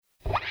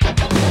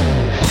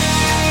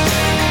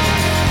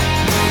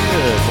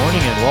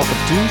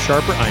welcome to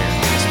Sharper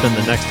Iron. Spend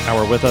the next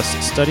hour with us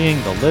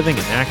studying the living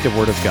and active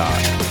Word of God,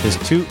 His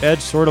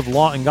two-edged sword of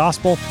law and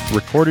gospel,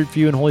 recorded for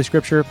you in Holy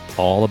Scripture,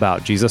 all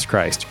about Jesus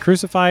Christ,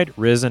 crucified,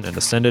 risen, and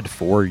ascended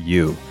for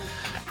you.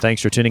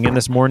 Thanks for tuning in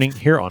this morning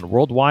here on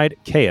Worldwide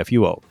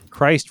KFUO.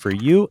 Christ for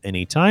you,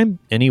 anytime,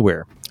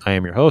 anywhere. I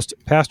am your host,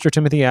 Pastor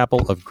Timothy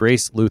Apple of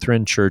Grace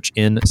Lutheran Church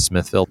in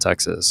Smithville,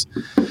 Texas.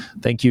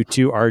 Thank you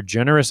to our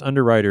generous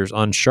underwriters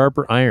on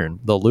Sharper Iron,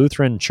 the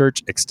Lutheran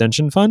Church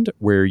Extension Fund,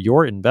 where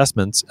your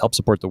investments help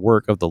support the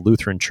work of the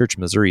Lutheran Church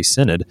Missouri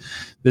Synod.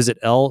 Visit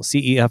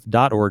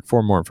lcef.org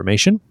for more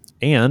information.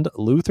 And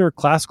Luther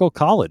Classical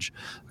College,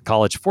 a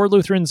college for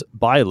Lutherans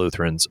by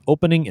Lutherans,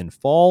 opening in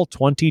fall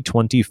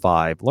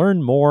 2025.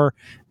 Learn more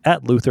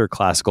at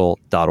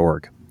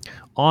lutherclassical.org.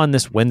 On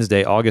this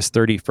Wednesday, August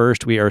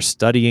 31st, we are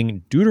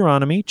studying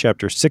Deuteronomy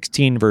chapter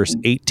 16, verse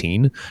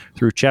 18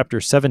 through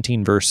chapter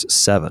 17, verse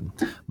 7.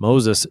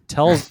 Moses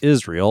tells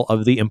Israel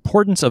of the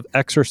importance of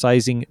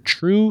exercising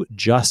true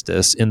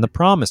justice in the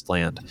Promised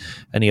Land,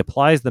 and he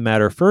applies the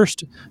matter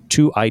first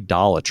to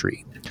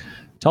idolatry.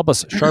 To help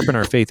us sharpen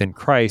our faith in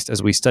Christ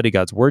as we study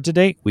God's Word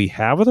today, we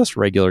have with us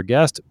regular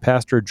guest,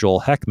 Pastor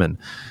Joel Heckman.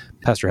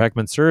 Pastor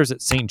Heckman serves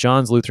at St.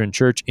 John's Lutheran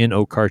Church in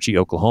Okarche,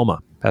 Oklahoma.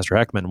 Pastor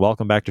Heckman,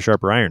 welcome back to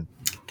Sharper Iron.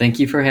 Thank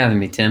you for having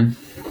me, Tim.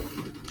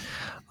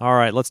 All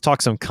right, let's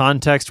talk some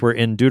context. We're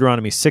in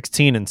Deuteronomy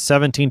 16 and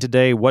 17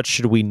 today. What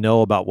should we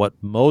know about what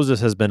Moses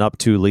has been up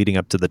to leading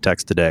up to the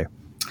text today?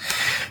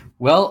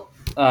 Well,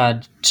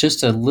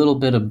 just a little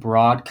bit of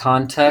broad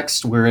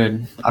context. We're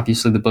in,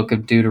 obviously, the book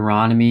of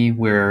Deuteronomy,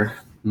 where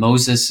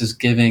Moses is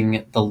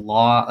giving the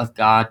law of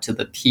God to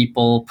the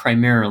people.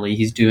 Primarily,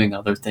 he's doing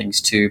other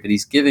things too, but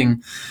he's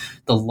giving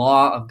the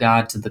law of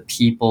God to the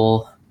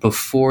people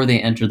before they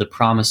enter the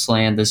Promised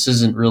Land. This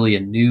isn't really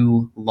a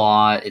new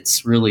law.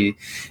 It's really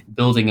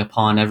building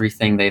upon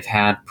everything they've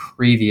had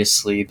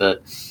previously,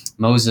 but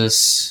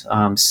Moses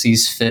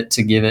sees fit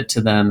to give it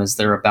to them as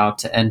they're about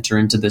to enter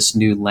into this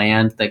new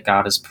land that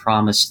God has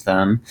promised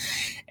them.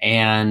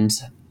 And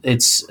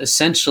it's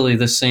essentially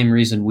the same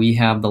reason we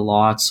have the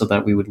law, so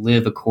that we would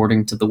live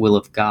according to the will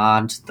of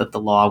God, that the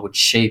law would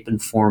shape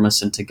and form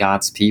us into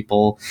God's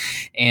people.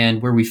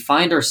 And where we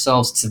find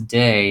ourselves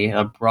today,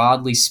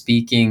 broadly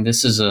speaking,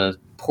 this is a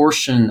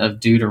portion of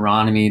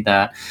Deuteronomy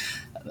that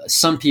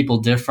some people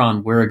differ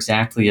on where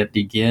exactly it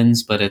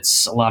begins, but a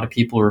lot of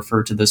people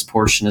refer to this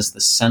portion as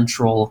the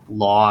central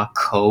law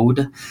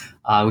code,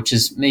 which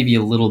is maybe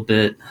a little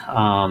bit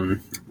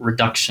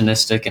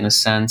reductionistic in a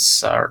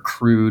sense, or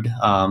crude,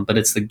 but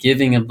it's the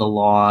giving of the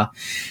law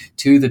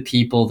to the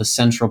people, the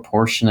central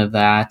portion of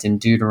that in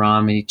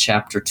Deuteronomy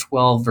chapter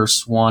 12,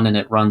 verse 1, and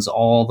it runs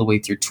all the way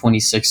through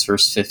 26,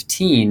 verse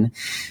 15.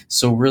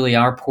 So really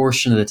our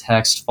portion of the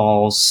text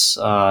falls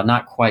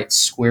not quite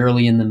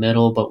squarely in the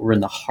middle, but we're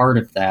in the heart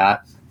of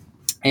that.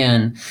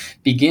 And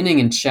beginning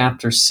in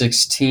chapter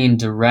 16,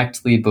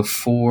 directly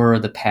before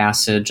the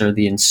passage are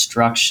the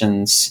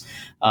instructions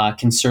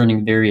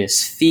concerning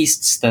various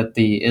feasts that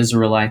the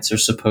Israelites are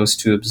supposed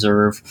to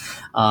observe,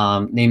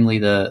 namely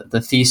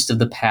the Feast of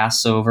the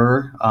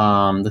Passover,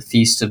 the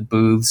Feast of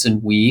Booths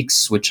and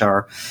Weeks, which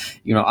are,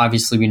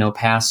 obviously we know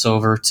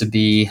Passover to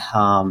be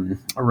a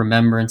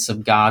remembrance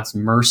of God's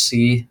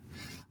mercy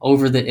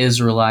over the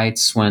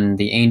Israelites when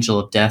the angel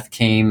of death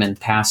came and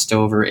passed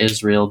over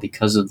Israel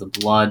because of the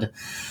blood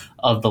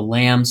of the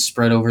lamb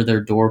spread over their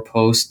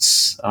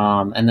doorposts.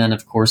 And then,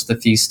 of course, the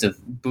Feast of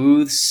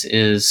Booths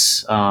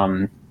is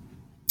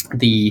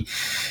the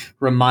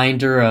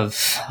reminder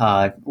of,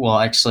 I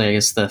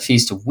guess the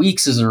Feast of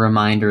Weeks is a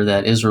reminder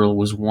that Israel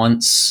was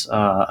once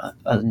a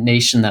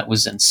nation that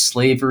was in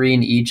slavery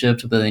in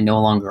Egypt, but they no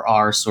longer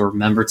are, so a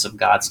remembrance of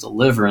God's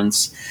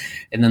deliverance.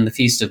 And then the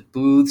Feast of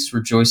Booths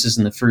rejoices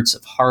in the fruits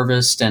of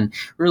harvest. And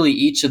really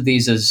each of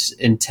these is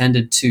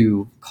intended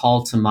to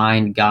call to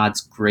mind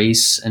God's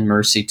grace and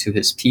mercy to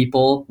his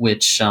people,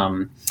 which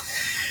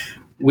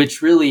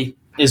really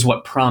is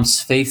what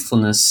prompts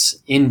faithfulness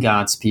in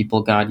God's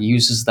people. God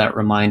uses that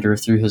reminder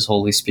through his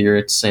Holy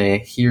Spirit to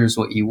say, here's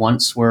what you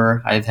once were.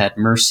 I've had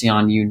mercy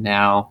on you.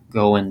 Now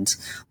go and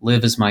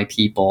live as my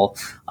people.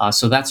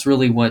 So that's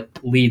really what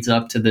leads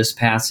up to this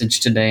passage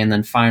today. And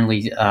then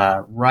finally,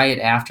 right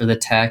after the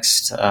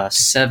text,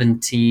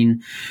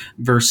 17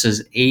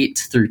 verses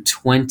 8 through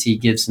 20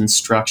 gives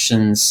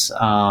instructions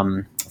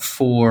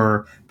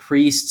for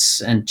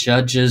priests and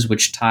judges,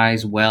 which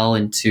ties well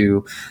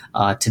into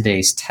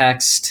today's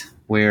text,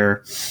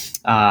 where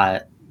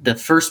the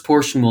first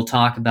portion we'll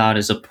talk about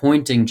is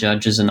appointing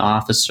judges and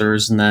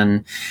officers, and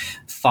then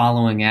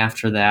following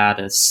after that,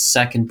 a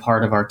second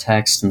part of our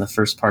text in the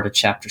first part of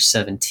chapter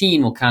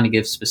 17 will kind of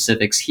give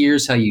specifics.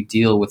 Here's how you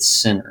deal with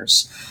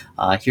sinners.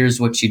 Here's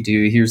what you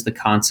do. Here's the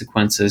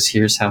consequences.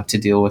 Here's how to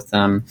deal with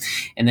them.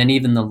 And then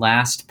even the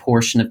last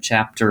portion of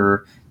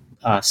chapter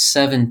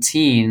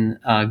 17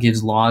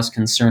 gives laws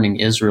concerning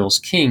Israel's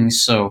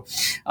kings. So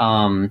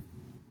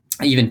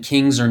Even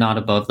kings are not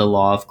above the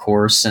law, of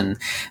course. And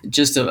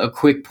just a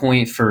quick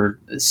point for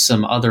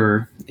some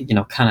other,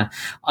 kind of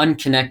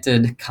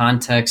unconnected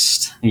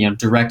context,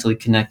 directly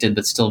connected,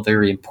 but still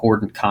very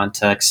important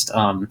context.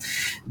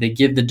 They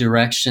give the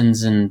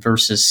directions in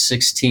verses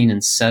 16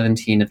 and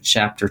 17 of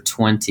chapter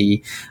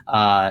 20,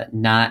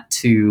 not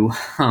to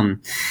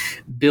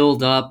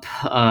build up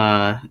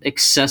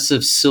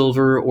excessive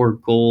silver or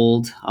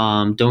gold.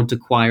 Don't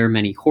acquire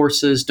many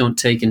horses. Don't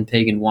take in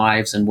pagan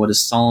wives. And what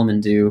does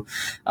Solomon do?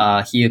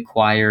 He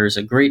acquires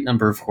a great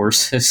number of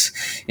horses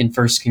in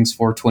 1 Kings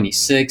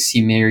 4:26.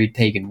 He married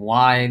pagan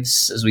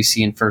wives, as we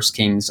see in 1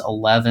 Kings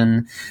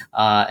 11,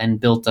 and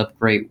built up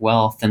great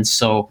wealth. And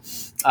so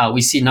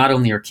we see not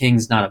only are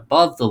kings not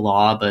above the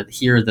law, but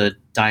here are the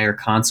dire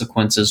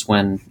consequences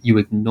when you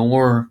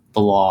ignore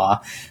the law.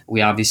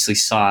 We obviously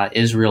saw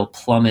Israel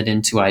plummet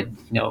into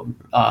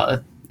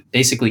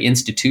basically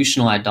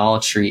institutional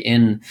idolatry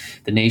in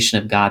the nation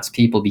of God's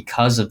people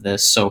because of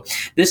this. So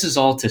this is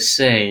all to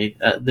say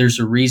there's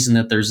a reason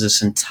that there's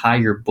this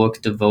entire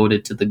book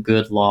devoted to the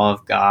good law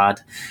of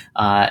God.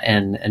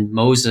 And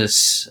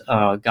Moses,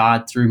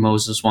 God through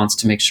Moses wants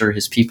to make sure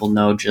his people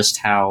know just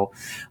how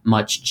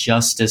much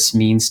justice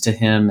means to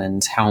him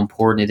and how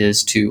important it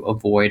is to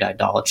avoid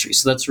idolatry.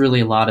 So that's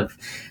really a lot of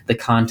the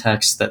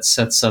context that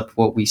sets up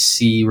what we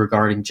see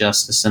regarding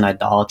justice and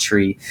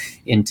idolatry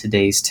in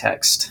today's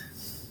text.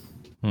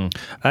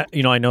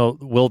 I know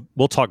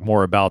we'll talk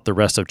more about the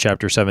rest of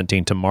chapter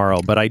 17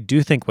 tomorrow, but I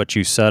do think what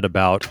you said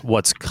about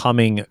what's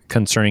coming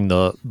concerning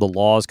the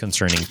laws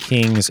concerning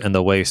kings and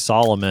the way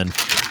Solomon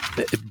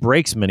it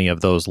breaks many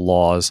of those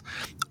laws.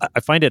 I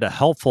find it a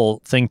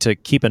helpful thing to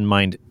keep in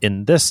mind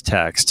in this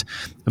text,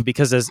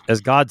 because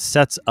as God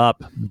sets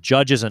up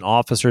judges and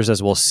officers,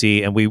 as we'll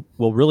see, and we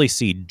will really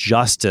see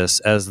justice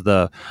as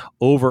the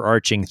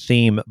overarching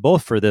theme,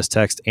 both for this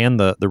text and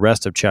the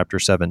rest of chapter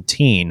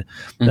 17.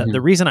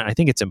 The reason I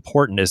think it's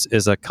important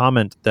is a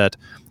comment that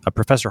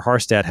Professor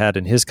Harstad had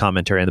in his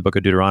commentary in the book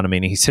of Deuteronomy.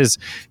 And he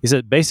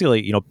said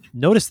basically,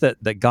 notice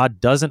that God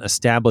doesn't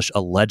establish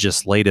a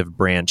legislative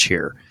branch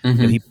here.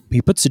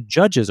 He puts the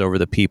judges over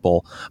the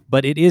people,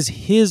 but it is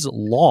his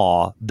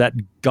law that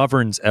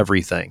governs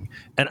everything.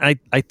 And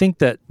I think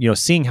that,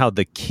 seeing how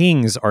the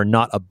kings are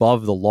not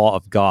above the law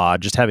of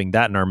God, just having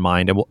that in our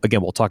mind, and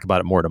we'll talk about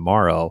it more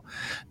tomorrow,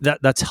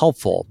 that's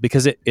helpful,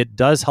 because it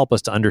does help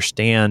us to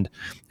understand,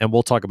 and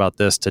we'll talk about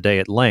this today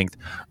at length,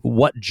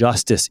 what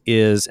justice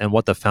is and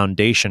what the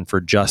foundation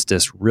for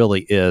justice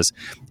really is.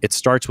 It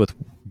starts with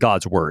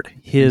God's word.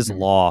 His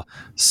law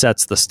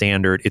sets the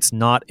standard. It's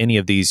not any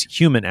of these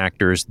human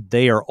actors.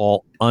 They are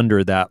all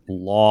under that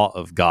law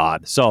of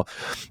God. So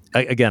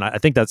again, I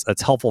think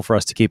that's helpful for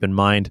us to keep in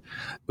mind.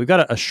 We've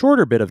got a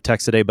shorter bit of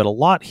text today, but a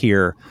lot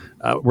here.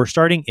 We're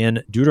starting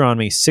in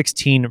Deuteronomy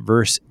 16,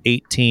 verse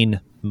 18.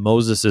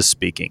 Moses is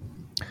speaking.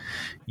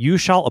 You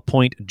shall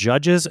appoint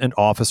judges and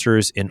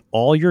officers in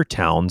all your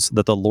towns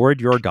that the Lord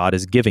your God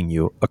is giving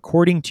you,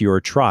 according to your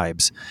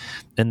tribes,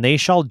 and they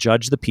shall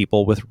judge the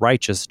people with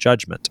righteous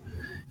judgment.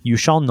 You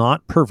shall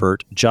not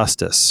pervert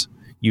justice.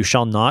 You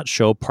shall not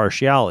show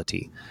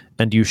partiality,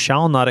 and you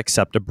shall not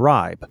accept a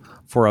bribe,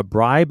 for a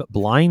bribe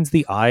blinds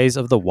the eyes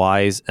of the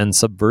wise and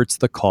subverts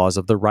the cause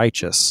of the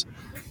righteous.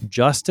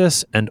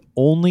 Justice and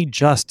only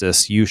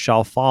justice you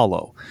shall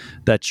follow,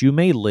 that you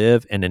may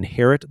live and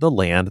inherit the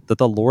land that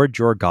the Lord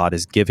your God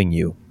is giving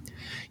you.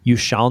 You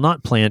shall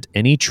not plant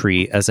any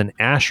tree as an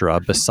Asherah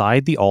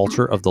beside the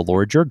altar of the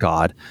Lord your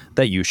God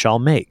that you shall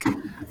make,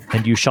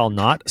 and you shall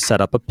not set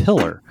up a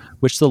pillar,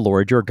 which the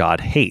Lord your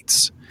God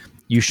hates.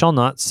 You shall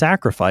not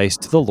sacrifice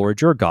to the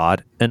Lord your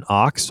God an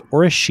ox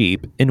or a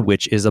sheep in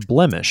which is a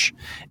blemish,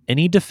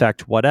 any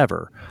defect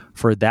whatever,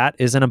 for that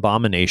is an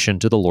abomination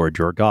to the Lord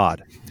your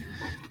God.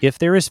 If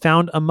there is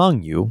found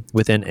among you,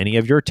 within any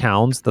of your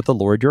towns that the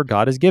Lord your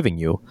God is giving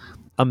you,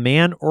 a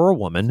man or a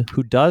woman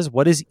who does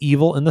what is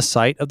evil in the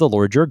sight of the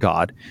Lord your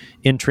God,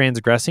 in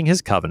transgressing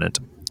his covenant,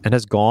 and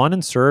has gone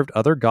and served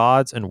other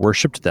gods and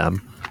worshipped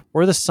them,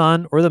 or the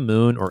sun or the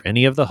moon or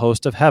any of the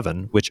host of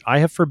heaven, which I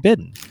have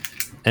forbidden,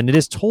 and it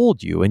is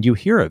told you, and you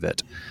hear of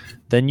it,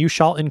 then you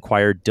shall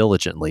inquire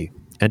diligently.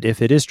 And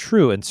if it is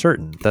true and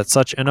certain that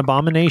such an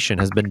abomination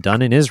has been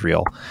done in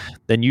Israel,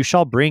 then you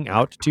shall bring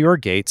out to your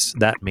gates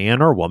that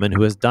man or woman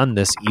who has done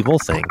this evil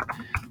thing,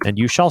 and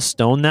you shall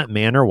stone that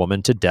man or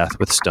woman to death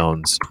with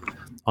stones.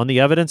 On the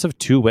evidence of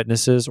 2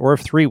 witnesses or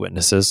of 3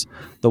 witnesses,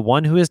 the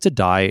one who is to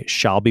die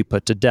shall be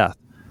put to death.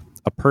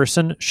 A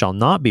person shall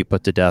not be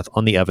put to death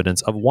on the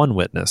evidence of 1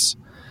 witness.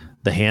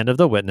 The hand of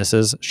the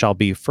witnesses shall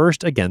be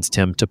first against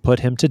him to put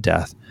him to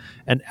death,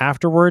 and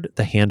afterward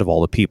the hand of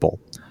all the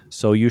people.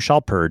 So you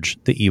shall purge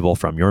the evil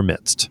from your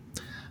midst.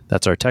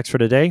 That's our text for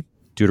today,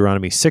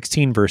 Deuteronomy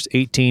 16, verse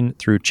 18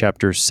 through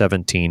chapter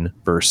 17,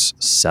 verse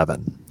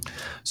 7.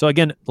 So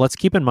again, let's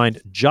keep in mind,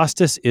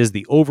 justice is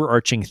the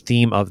overarching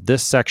theme of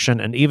this section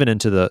and even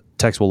into the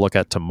text we'll look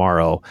at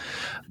tomorrow.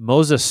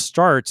 Moses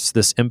starts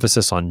this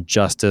emphasis on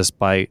justice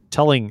by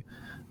telling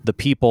the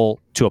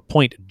people to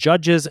appoint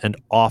judges and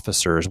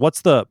officers.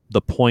 What's the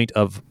point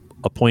of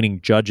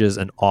appointing judges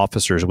and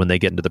officers when they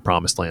get into the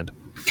promised land?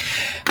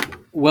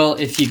 Well,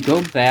 if you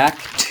go back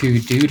to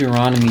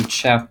Deuteronomy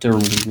chapter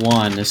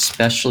 1,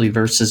 especially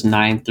verses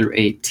 9 through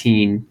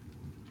 18,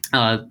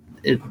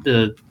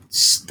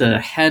 the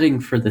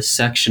heading for this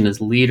section is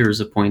leaders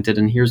appointed,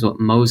 and here's what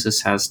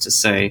Moses has to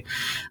say.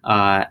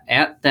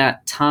 At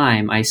that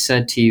time I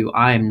said to you,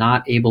 I am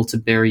not able to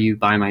bear you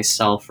by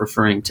myself,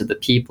 referring to the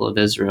people of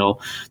Israel.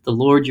 The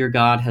Lord your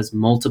God has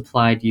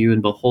multiplied you,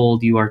 and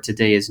behold, you are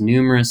today as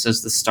numerous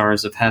as the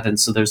stars of heaven.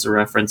 So there's a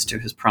reference to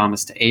his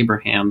promise to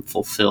Abraham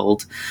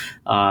fulfilled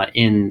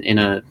in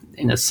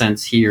a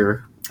sense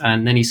here.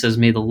 And then he says,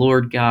 may the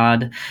Lord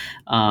God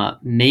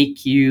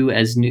make you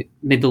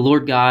may the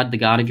Lord God, the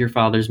God of your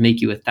fathers,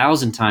 make you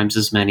 1,000 times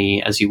as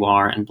many as you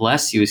are, and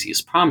bless you as he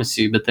has promised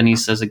you. But then he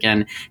says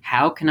again,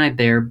 how can I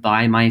bear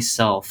by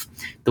myself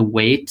the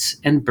weight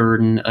and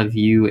burden of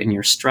you and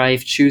your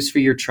strife? Choose for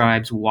your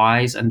tribes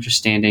wise,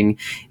 understanding,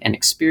 and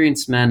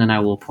experienced men, and I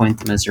will appoint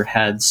them as your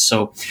heads.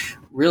 So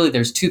really,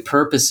 there's two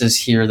purposes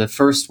here. The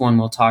first one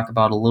we'll talk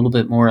about a little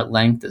bit more at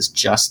length is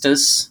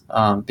justice,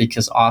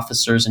 because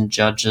officers and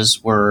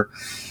judges were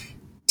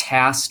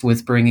tasked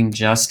with bringing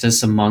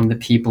justice among the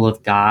people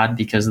of God,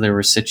 because there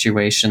were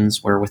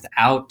situations where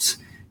without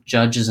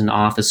judges and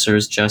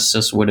officers,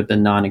 justice would have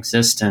been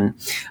non-existent.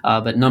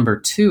 But number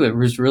two, it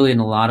was really in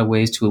a lot of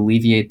ways to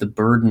alleviate the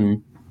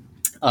burden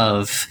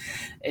of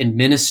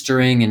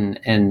administering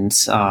and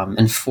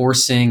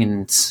enforcing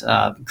and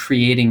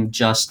creating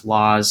just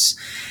laws.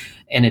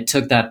 And it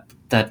took that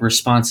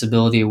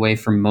responsibility away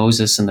from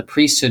Moses and the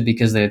priesthood,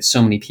 because they had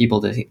so many people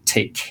to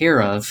take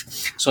care of.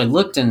 So I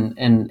looked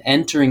and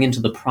entering into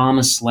the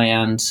promised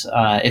land,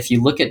 if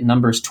you look at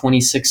Numbers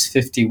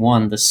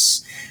 26:51,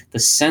 the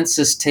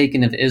census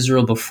taken of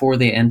Israel before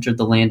they entered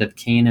the land of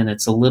Canaan,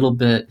 it's a little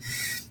bit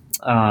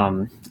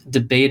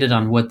debated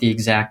on what the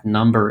exact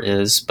number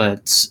is,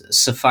 but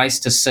suffice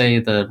to say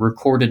the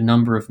recorded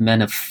number of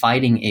men of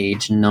fighting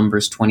age in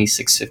Numbers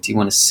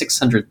 26:51 is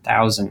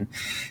 600,000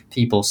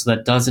 people. So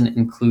that doesn't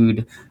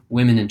include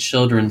women and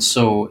children.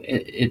 So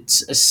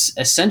it's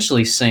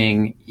essentially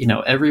saying,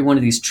 every one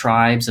of these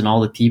tribes and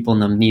all the people in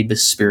them need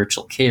this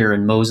spiritual care.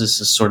 And Moses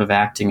is sort of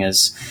acting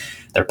as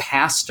their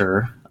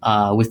pastor,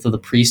 with the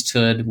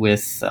priesthood,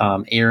 with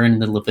Aaron,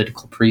 the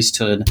Levitical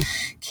priesthood,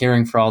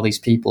 caring for all these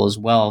people as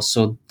well.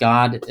 So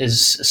God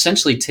is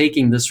essentially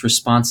taking this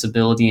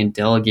responsibility and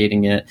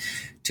delegating it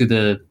to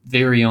the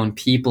very own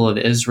people of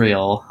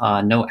Israel.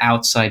 No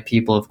outside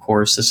people, of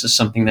course. This is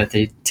something that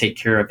they take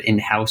care of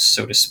in-house,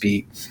 so to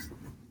speak.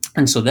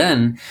 And so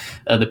then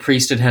the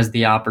priesthood has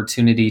the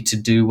opportunity to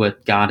do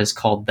what God has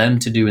called them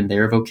to do in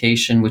their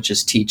vocation, which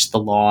is teach the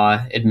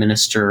law,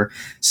 administer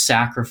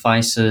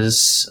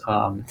sacrifices,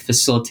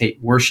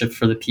 facilitate worship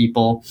for the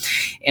people.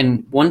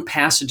 And one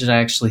passage that I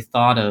actually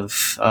thought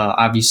of,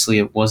 obviously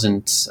it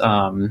wasn't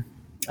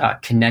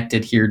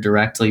connected here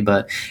directly,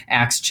 but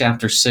Acts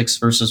chapter 6,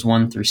 verses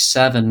 1 through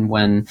 7,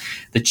 when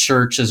the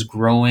church is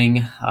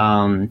growing,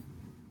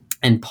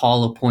 and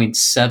Paul appoints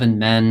 7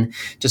 men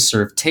to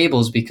serve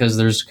tables because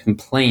there's a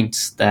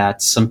complaint that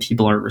some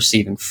people aren't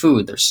receiving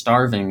food. They're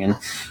starving. And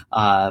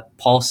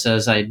Paul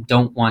says, I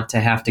don't want to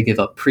have to give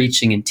up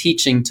preaching and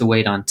teaching to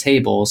wait on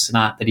tables.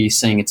 Not that he's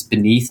saying it's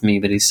beneath me,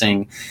 but he's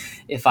saying,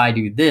 if I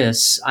do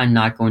this, I'm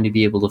not going to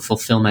be able to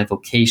fulfill my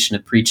vocation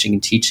of preaching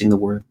and teaching the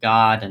Word of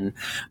God and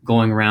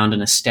going around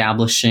and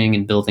establishing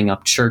and building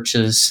up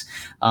churches.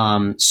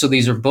 So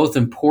these are both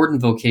important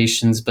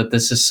vocations, but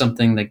this is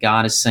something that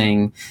God is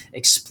saying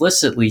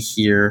explicitly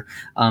here.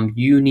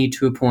 You need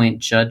to appoint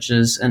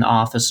judges and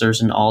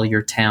officers in all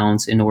your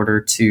towns in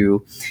order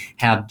to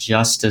have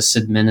justice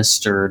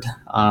administered.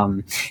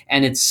 And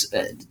it's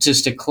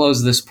just to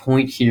close this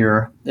point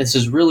here, this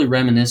is really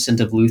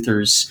reminiscent of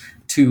Luther's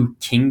two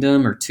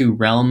kingdom or two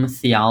realm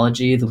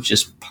theology, which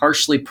is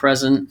partially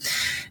present.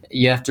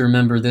 You have to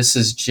remember, this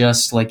is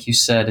just like you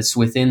said, it's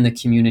within the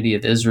community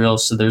of Israel,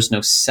 so there's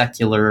no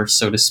secular,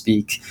 so to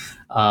speak,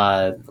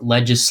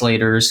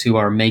 legislators who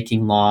are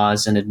making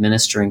laws and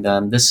administering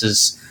them. This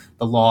is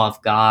the law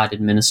of God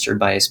administered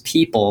by his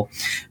people.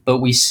 But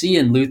we see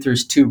in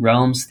Luther's two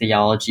realms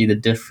theology the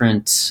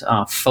different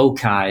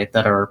foci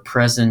that are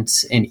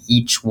present in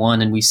each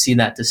one, and we see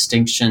that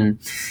distinction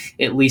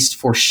at least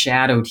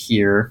foreshadowed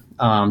here.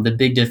 The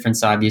big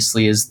difference,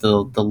 obviously, is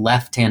the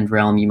left-hand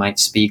realm, you might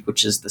speak,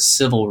 which is the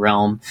civil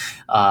realm,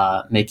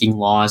 making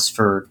laws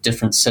for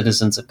different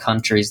citizens of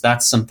countries.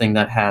 That's something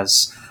that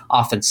has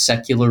often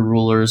secular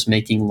rulers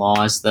making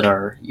laws that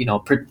are,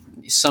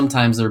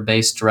 sometimes they're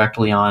based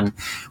directly on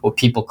what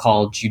people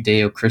call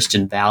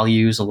Judeo-Christian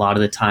values. A lot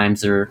of the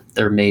times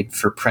they're made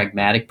for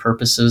pragmatic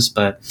purposes,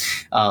 but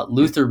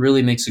Luther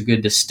really makes a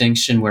good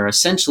distinction where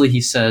essentially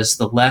he says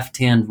the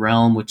left-hand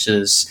realm, which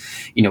is,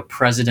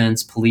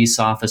 presidents, police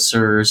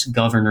officers,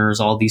 governors,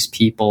 all these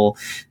people,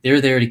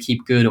 they're there to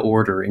keep good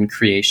order in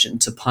creation,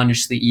 to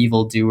punish the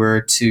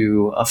evildoer,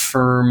 to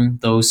affirm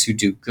those who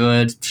do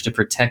good, to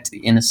protect the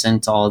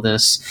innocent, all of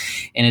this.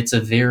 And it's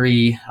a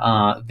very,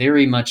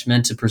 very much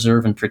meant to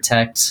preserve and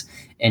protect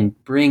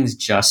and brings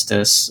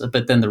justice.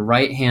 But then the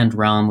right-hand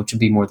realm, which would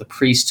be more the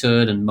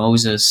priesthood and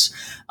Moses,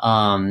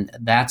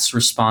 that's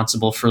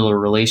responsible for the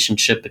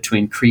relationship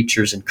between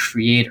creatures and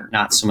creator,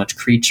 not so much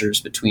creatures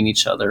between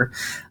each other.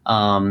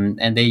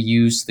 And they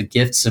use the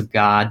gifts of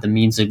God, the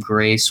means of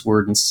grace,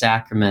 word, and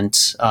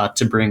sacrament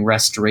to bring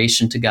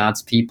restoration to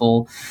God's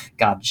people.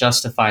 God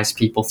justifies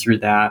people through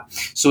that.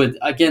 So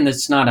again,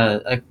 it's not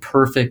a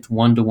perfect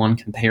one-to-one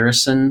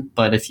comparison,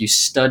 but if you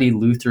study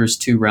Luther's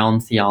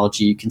two-realm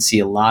theology, you can see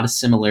a lot of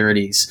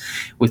similarities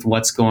with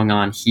what's going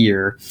on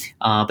here.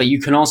 But you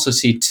can also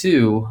see,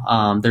 too,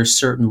 there's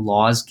certain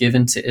laws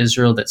given to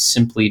Israel that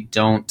simply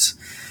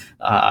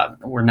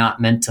were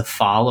not meant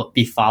to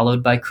be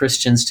followed by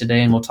Christians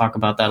today, and we'll talk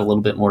about that a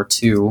little bit more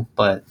too.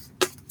 But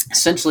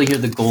essentially here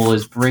the goal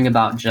is bring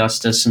about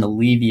justice and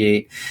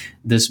alleviate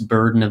this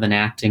burden of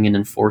enacting and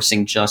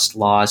enforcing just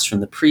laws from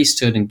the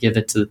priesthood and give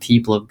it to the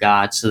people of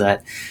God so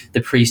that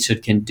the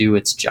priesthood can do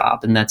its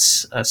job. And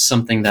that's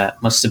something that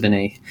must have been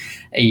an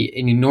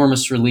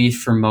enormous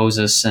relief for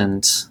Moses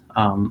and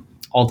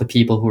all the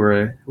people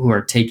who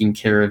are taking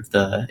care of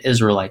the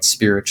Israelites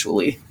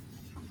spiritually.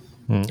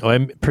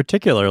 And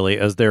particularly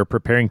as they're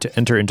preparing to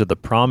enter into the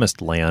promised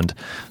land,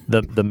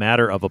 the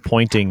matter of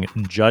appointing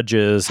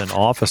judges and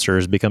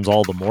officers becomes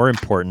all the more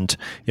important.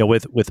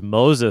 With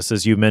Moses,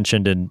 as you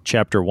mentioned in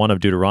chapter 1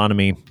 of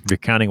Deuteronomy,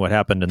 recounting what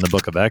happened in the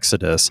book of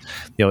Exodus,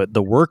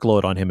 the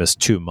workload on him is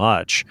too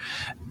much.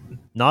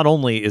 Not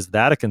only is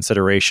that a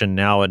consideration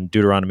now in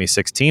Deuteronomy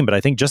 16, but I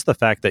think just the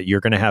fact that you're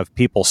going to have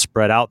people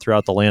spread out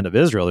throughout the land of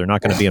Israel, they're not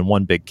going to be in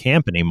one big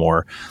camp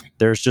anymore.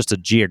 There's just a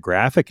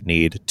geographic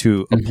need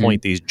to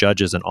appoint these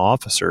judges and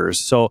officers.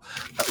 So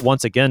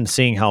once again,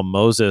 seeing how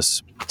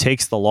Moses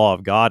takes the law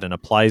of God and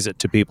applies it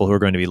to people who are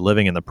going to be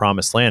living in the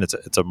promised land,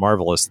 it's a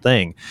marvelous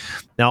thing.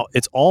 Now,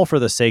 it's all for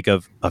the sake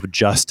of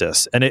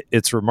justice. And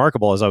it's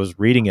remarkable, as I was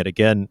reading it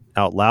again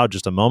out loud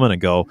just a moment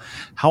ago,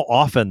 how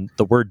often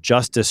the word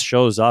justice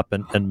shows up,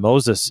 and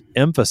Moses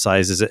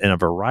emphasizes it in a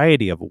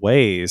variety of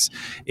ways.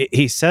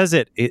 He says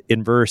it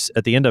in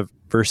at the end of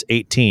verse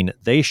 18,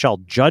 they shall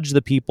judge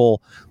the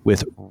people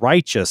with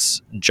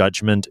righteous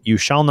judgment. You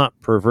shall not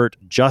pervert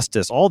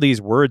justice. All these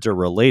words are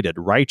related: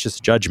 righteous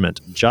judgment,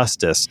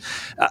 justice.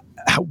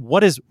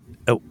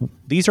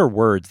 These are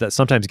words that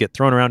sometimes get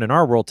thrown around in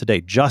our world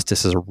today.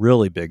 Justice is a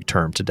really big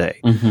term today.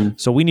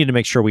 So we need to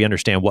make sure we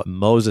understand what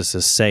Moses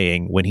is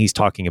saying when he's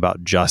talking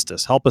about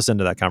justice. Help us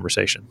into that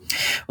conversation.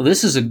 Well,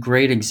 this is a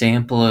great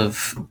example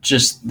of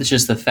just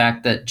the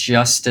fact that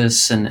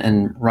justice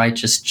and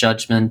righteous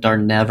judgment are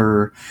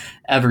never,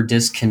 ever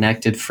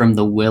disconnected from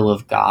the will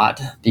of God.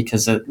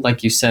 Because,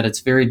 like you said, it's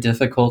very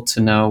difficult to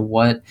know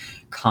what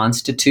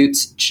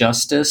constitutes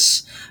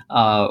justice.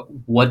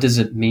 What does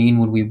it mean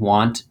when we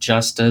want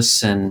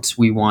justice and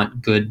we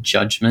want good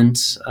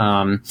judgment?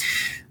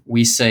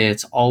 We say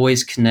it's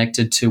always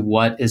connected to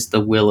what is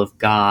the will of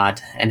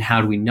God, and how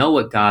do we know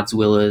what God's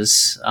will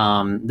is?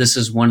 This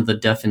is one of the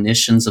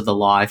definitions of the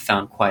law I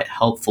found quite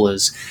helpful,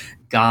 is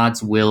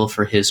God's will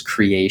for his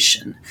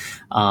creation.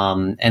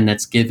 And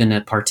that's given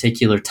at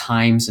particular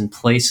times and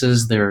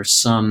places. There are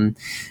some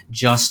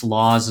just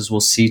laws, as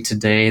we'll see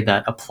today,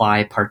 that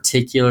apply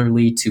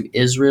particularly to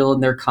Israel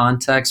in their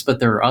context, but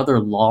there are other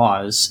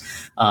laws,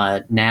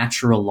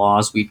 natural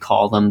laws we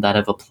call them, that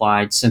have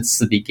applied since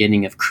the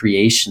beginning of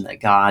creation, that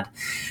God,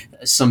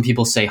 some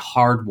people say,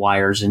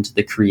 hardwires into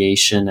the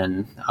creation.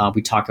 And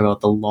we talk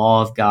about the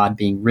law of God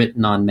being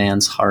written on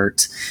man's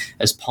heart,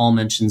 as Paul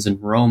mentions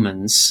in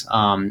Romans.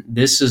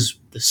 This is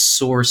the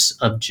source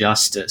of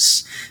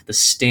justice, the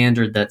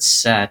standard that's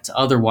set.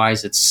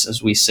 Otherwise, it's,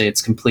 as we say,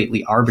 it's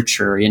completely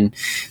arbitrary.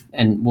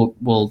 And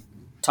we'll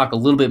talk a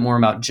little bit more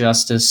about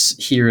justice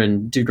here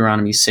in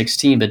Deuteronomy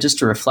 16, but just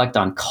to reflect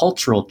on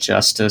cultural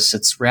justice,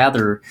 it's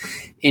rather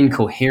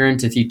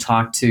incoherent. If you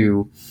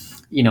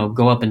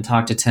go up and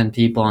talk to 10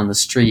 people on the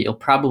street,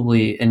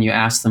 and you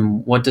ask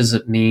them, what does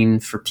it mean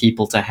for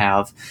people to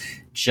have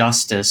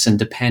justice? And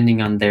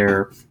depending on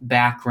their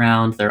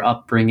background, their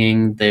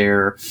upbringing,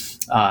 their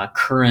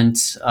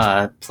current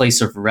place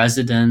of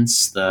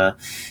residence, their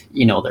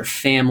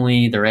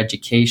family, their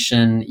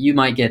education, you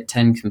might get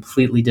 10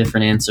 completely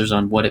different answers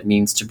on what it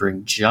means to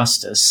bring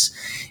justice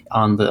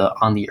on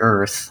the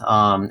earth.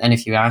 And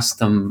if you ask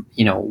them,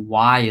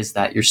 why is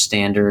that your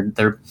standard?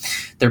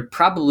 They're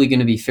probably going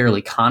to be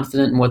fairly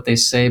confident in what they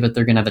say, but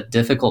they're going to have a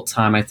difficult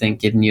time, I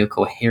think, giving you a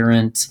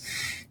coherent,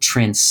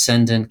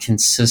 transcendent,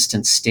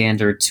 consistent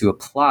standard to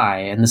apply.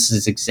 And this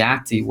is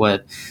exactly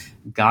what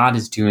God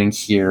is doing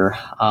here.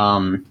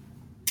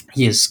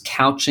 He is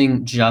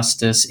couching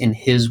justice in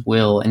his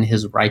will and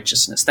his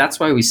righteousness. That's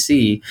why we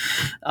see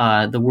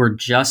the word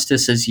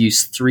justice is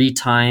used 3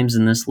 times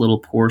in this little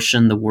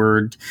portion. The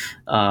word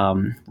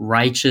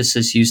righteous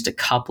is used a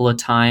couple of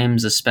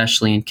times,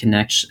 especially in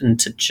connection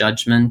to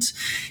judgment.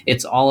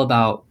 It's all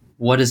about,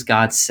 what does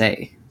God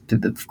say?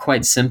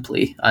 Quite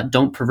simply,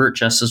 don't pervert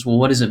justice. Well,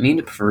 what does it mean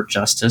to pervert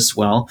justice?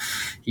 Well,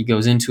 he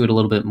goes into it a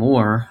little bit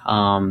more.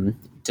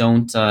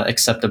 Don't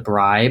accept a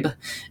bribe.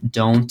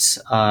 Don't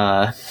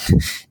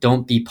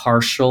be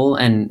partial.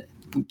 And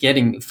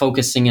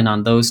focusing in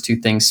on those two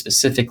things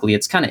specifically,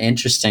 it's kind of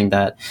interesting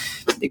that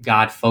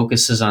God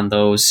focuses on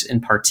those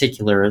in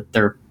particular.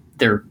 They're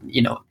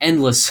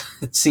endless,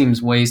 it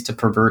seems, ways to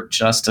pervert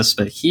justice,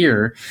 but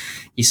here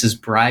he says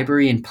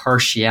bribery and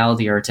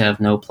partiality are to have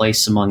no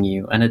place among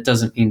you, and it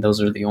doesn't mean those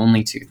are the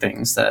only two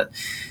things that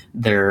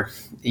they're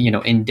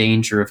in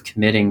danger of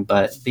committing,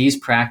 but these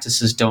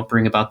practices don't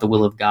bring about the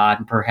will of God,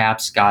 and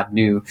perhaps God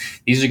knew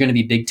these are going to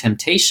be big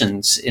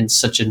temptations in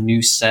such a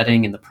new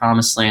setting in the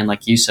promised land,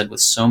 like you said,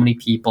 with so many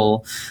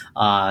people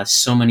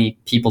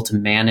to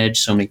manage,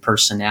 so many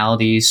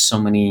personalities, so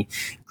many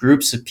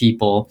groups of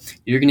people.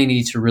 You're going to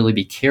need to really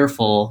be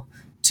careful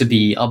to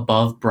be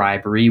above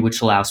bribery, which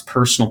allows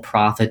personal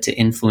profit to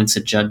influence a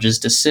judge's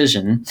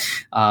decision,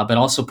 but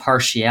also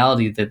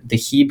partiality. The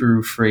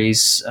Hebrew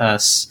phrase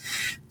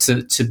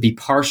to be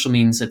partial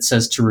means, it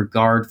says to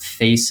regard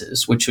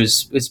faces, which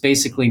is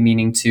basically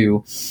meaning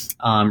to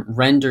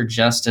render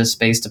justice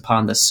based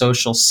upon the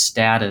social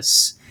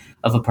status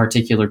of a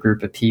particular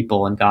group of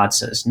people. And God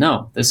says,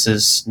 no, this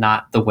is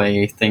not the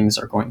way things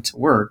are going to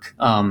work.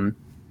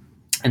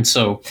 And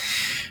so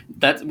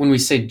that when we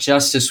say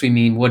justice, we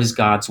mean what is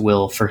God's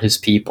will for his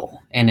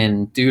people. And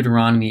in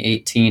Deuteronomy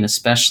 18,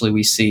 especially,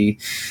 we see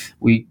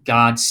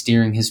God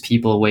steering his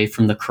people away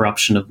from the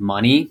corruption of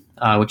money,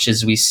 which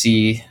is, we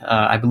see,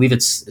 I believe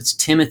it's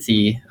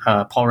Timothy.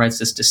 Paul writes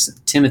this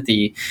to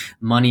Timothy: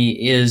 money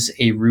is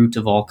a root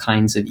of all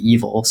kinds of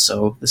evil.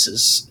 So this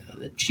is,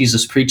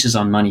 Jesus preaches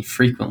on money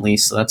frequently,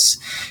 so that's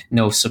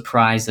no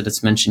surprise that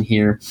it's mentioned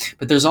here.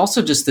 But there's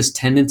also just this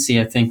tendency,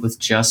 I think, with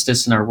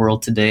justice in our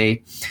world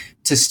today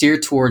to steer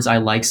towards, I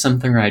like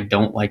something or I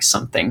don't like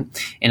something.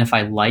 And if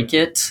I like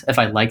it, if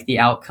I like the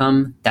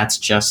outcome, that's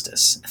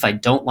justice. If I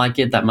don't like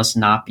it, that must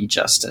not be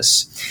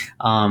justice.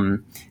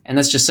 And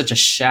that's just such a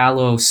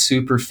shallow,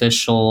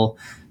 superficial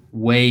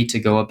way to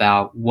go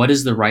about what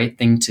is the right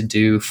thing to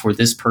do for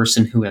this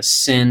person who has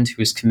sinned, who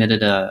has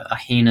committed a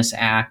heinous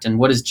act, and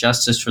what is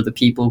justice for the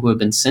people who have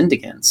been sinned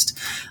against.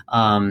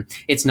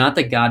 It's not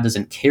that God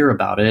doesn't care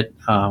about it.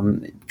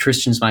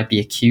 Christians might be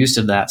accused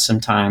of that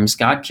sometimes.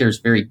 God cares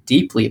very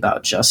deeply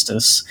about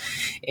justice.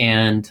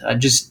 And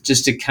just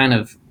to kind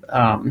of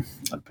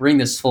bring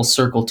this full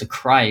circle to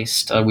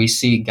Christ, we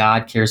see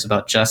God cares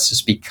about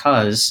justice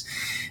because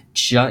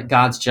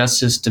God's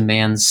justice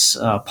demands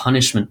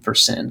punishment for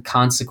sin,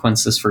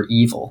 consequences for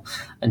evil,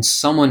 and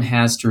someone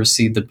has to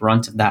receive the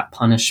brunt of that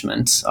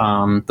punishment,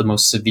 the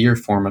most severe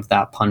form of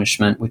that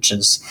punishment, which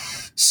is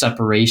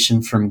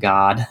separation from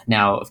God.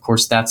 Now, of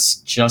course, that's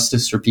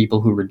justice for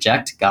people who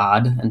reject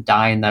God and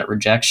die in that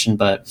rejection,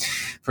 but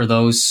for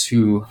those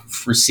who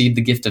receive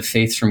the gift of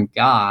faith from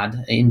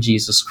God in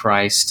Jesus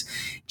Christ,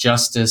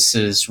 justice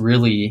is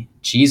really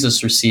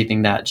Jesus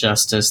receiving that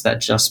justice,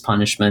 that just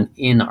punishment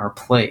in our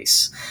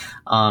place.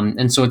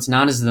 And so it's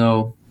not as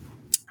though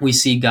we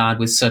see God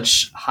with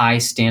such high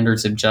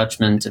standards of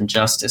judgment and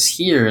justice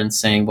here and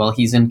saying, well,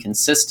 he's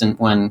inconsistent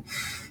when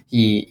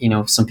he,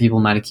 some people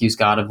might accuse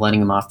God of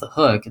letting him off the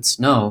hook. It's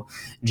no,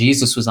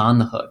 Jesus was on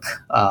the hook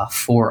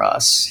for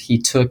us. He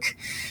took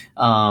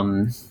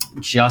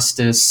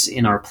justice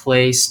in our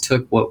place,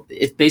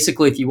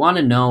 basically, if you want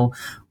to know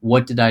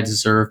what did I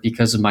deserve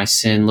because of my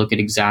sin, look at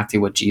exactly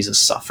what Jesus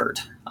suffered.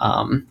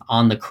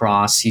 On the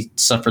cross, he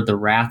suffered the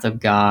wrath of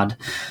God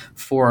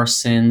for our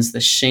sins,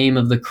 the shame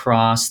of the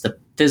cross, the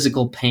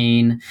physical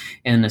pain,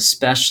 and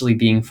especially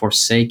being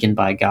forsaken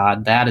by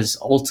God. That is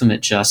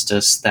ultimate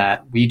justice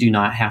that we do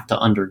not have to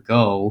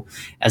undergo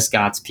as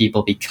God's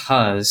people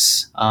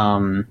because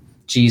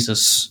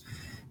Jesus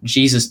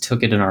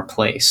took it in our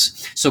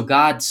place. So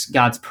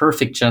God's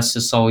perfect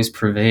justice always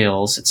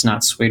prevails. It's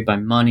not swayed by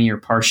money or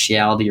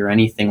partiality or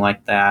anything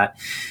like that.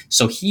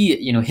 So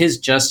his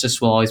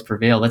justice will always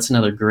prevail. That's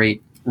another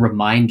great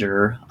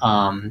reminder.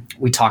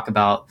 We talk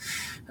about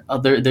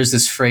there's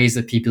this phrase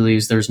that people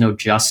use, there's no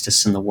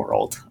justice in the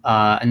world.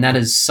 And that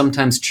is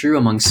sometimes true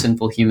among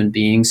sinful human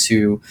beings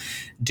who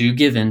do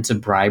give in to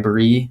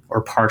bribery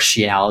or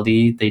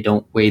partiality. They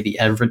don't weigh the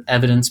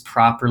evidence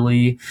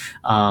properly.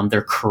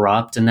 They're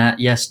corrupt. And that,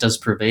 yes, does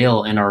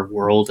prevail in our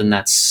world. And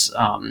that's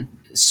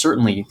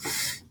certainly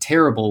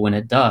terrible when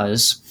it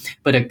does.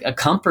 But a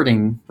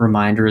comforting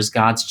reminder is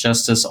God's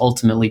justice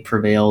ultimately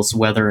prevails,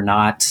 whether or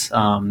not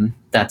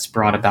that's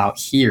brought about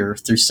here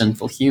through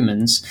sinful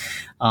humans.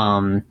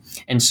 And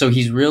so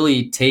he's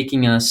really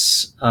taking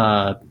us,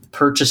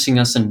 purchasing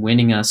us and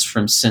winning us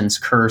from sin's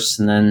curse,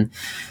 and then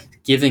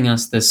giving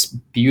us this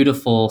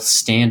beautiful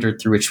standard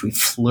through which we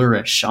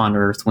flourish on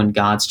earth when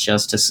God's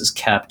justice is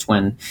kept,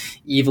 when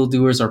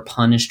evildoers are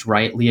punished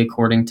rightly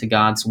according to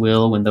God's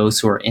will, when those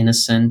who are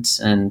innocent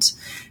and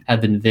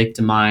have been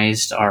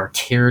victimized are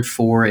cared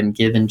for and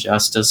given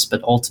justice.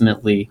 But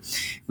ultimately,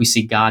 we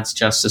see God's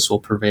justice will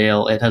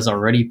prevail. It has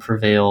already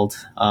prevailed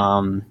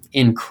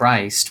in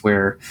Christ,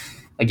 where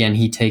again,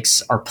 he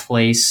takes our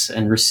place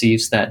and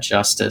receives that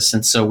justice.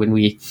 And so when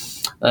we,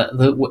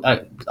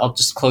 I'll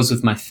just close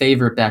with my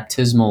favorite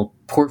baptismal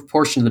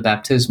portion of the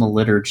baptismal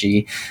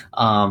liturgy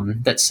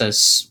that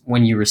says,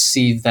 when you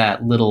receive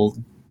that little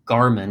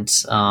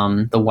garment,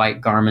 the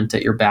white garment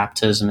at your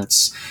baptism.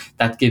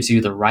 That gives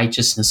you the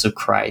righteousness of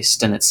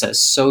Christ. And it says,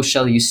 so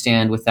shall you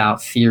stand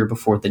without fear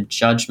before the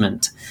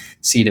judgment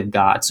seat of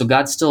God. So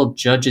God still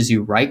judges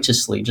you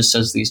righteously, just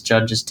as these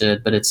judges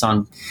did, but it's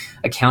on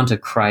account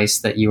of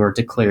Christ that you are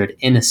declared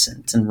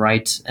innocent and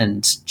right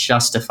and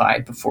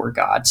justified before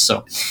God.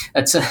 So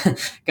that's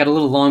got a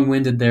little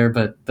long-winded there,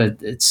 but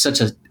it's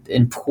such an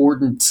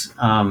important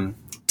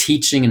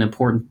teaching and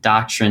important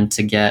doctrine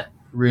to get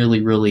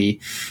really,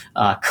 really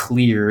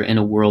clear in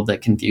a world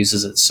that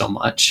confuses it so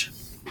much.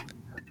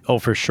 Oh,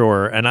 for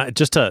sure. And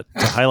just to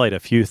highlight a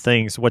few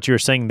things, what you were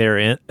saying there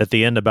at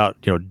the end about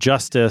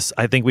justice,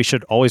 I think we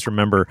should always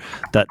remember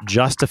that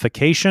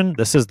justification,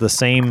 this is the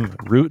same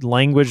root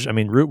language,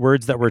 root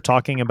words that we're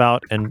talking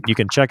about. And you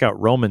can check out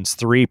Romans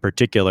 3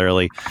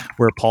 particularly,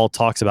 where Paul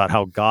talks about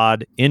how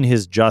God in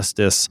his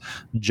justice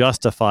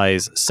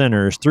justifies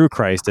sinners through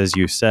Christ, as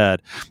you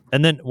said.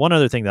 And then one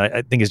other thing that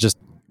I think is just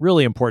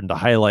really important to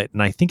highlight,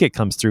 and I think it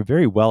comes through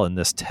very well in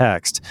this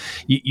text.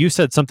 You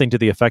said something to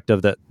the effect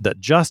of that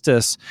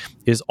justice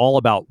is all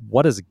about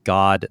what does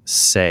God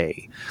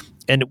say?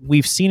 And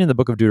we've seen in the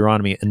book of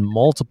Deuteronomy in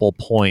multiple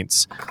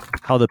points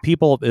how the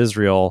people of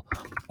Israel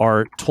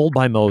are told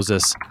by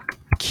Moses,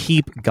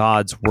 keep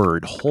God's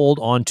word, hold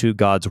on to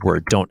God's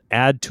word, don't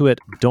add to it,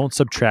 don't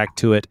subtract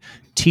to it,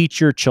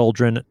 teach your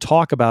children,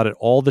 talk about it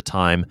all the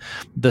time.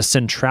 The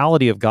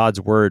centrality of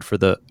God's word for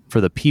the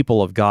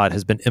people of God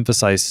has been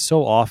emphasized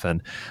so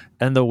often.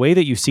 And the way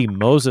that you see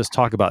Moses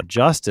talk about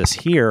justice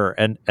here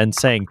and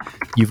saying,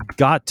 you've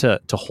got to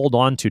hold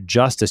on to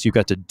justice, you've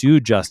got to do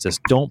justice,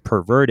 don't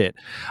pervert it.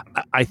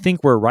 I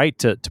think we're right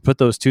to put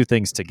those two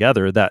things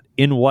together, that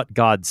in what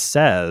God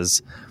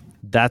says,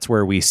 that's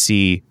where we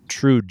see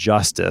true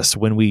justice.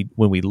 When we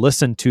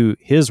listen to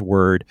his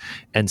word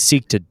and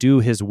seek to do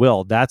his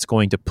will, that's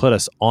going to put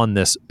us on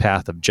this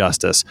path of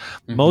justice.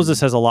 Mm-hmm.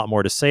 Moses has a lot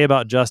more to say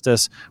about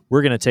justice.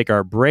 We're going to take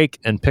our break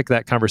and pick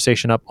that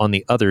conversation up on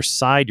the other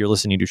side. You're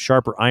listening to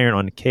Sharper Iron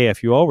on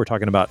KFUO. We're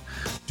talking about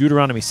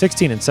Deuteronomy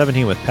 16 and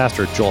 17 with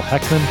Pastor Joel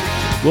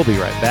Heckman. We'll be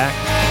right back.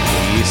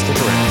 Please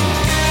stick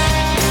around.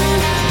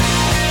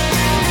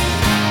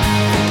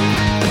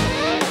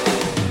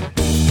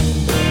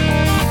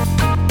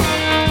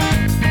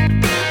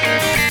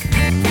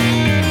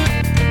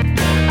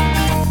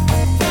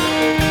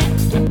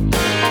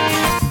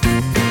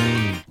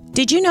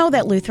 Did you know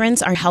that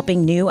Lutherans are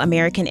helping new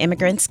American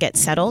immigrants get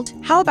settled?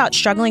 How about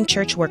struggling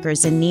church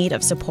workers in need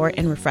of support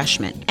and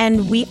refreshment?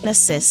 And we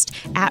assist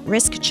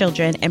at-risk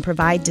children and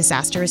provide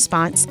disaster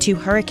response to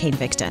hurricane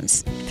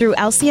victims. Through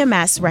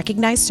LCMS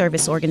recognized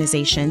service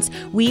organizations,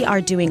 we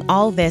are doing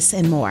all this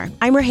and more.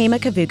 I'm Rahema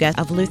Kavuga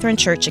of Lutheran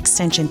Church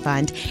Extension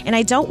Fund, and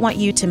I don't want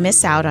you to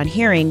miss out on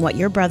hearing what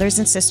your brothers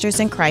and sisters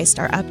in Christ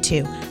are up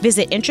to.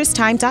 Visit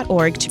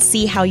interesttime.org to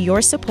see how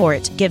your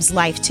support gives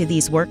life to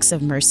these works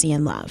of mercy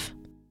and love.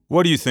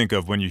 What do you think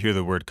of when you hear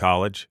the word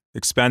college?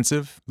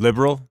 Expensive?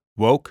 Liberal?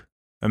 Woke?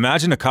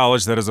 Imagine a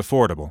college that is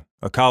affordable,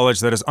 a college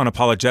that is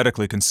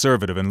unapologetically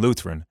conservative and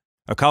Lutheran,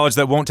 a college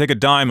that won't take a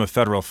dime of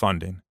federal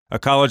funding, a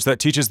college that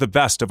teaches the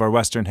best of our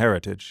Western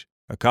heritage,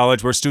 a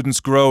college where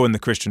students grow in the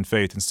Christian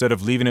faith instead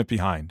of leaving it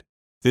behind.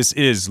 This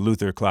is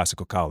Luther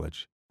Classical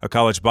College, a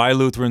college by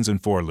Lutherans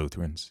and for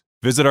Lutherans.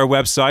 Visit our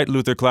website,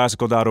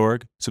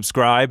 lutherclassical.org,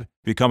 subscribe,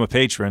 become a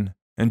patron,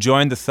 and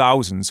join the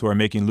thousands who are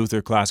making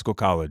Luther Classical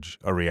College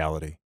a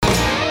reality.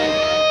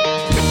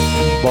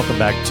 Welcome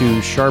back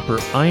to Sharper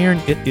Iron.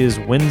 It is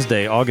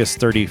Wednesday, August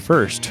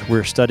 31st.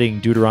 We're studying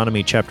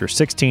Deuteronomy chapter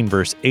 16,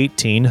 verse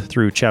 18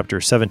 through chapter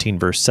 17,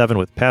 verse 7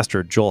 with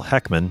Pastor Joel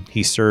Heckman.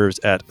 He serves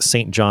at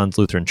St. John's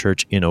Lutheran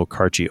Church in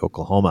Okarche,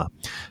 Oklahoma.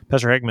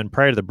 Pastor Heckman,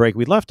 prior to the break,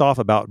 we left off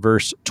about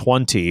verse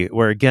 20,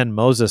 where again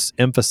Moses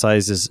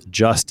emphasizes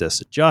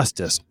justice.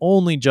 Justice,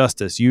 only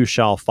justice you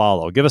shall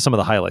follow. Give us some of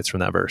the highlights from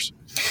that verse.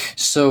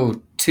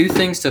 So, two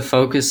things to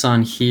focus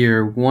on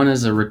here. One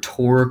is a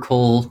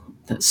rhetorical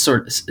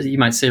you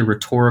might say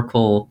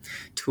rhetorical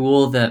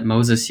tool that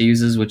Moses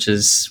uses, which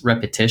is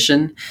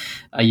repetition.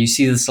 You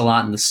see this a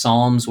lot in the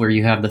Psalms, where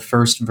you have the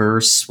first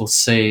verse will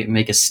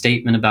make a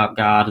statement about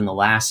God, and the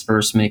last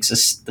verse makes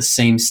the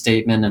same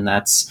statement, and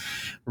that's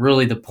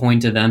really the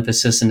point of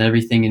emphasis, and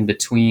everything in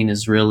between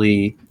is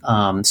really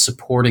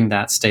supporting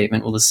that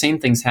statement. Well, the same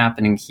thing's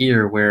happening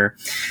here, where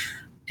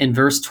in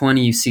verse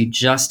 20, you see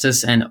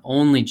justice and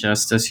only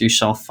justice you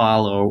shall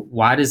follow.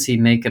 Why does he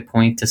make a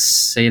point to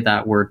say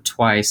that word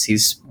twice?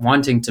 He's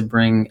wanting to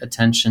bring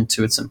attention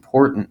to its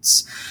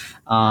importance.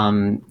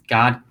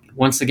 God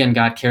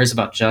cares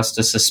about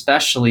justice,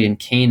 especially in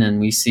Canaan.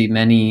 We see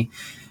many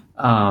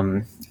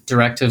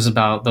directives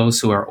about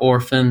those who are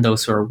orphaned,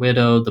 those who are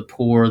widowed, the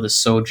poor, the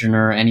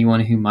sojourner,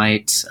 anyone who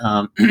might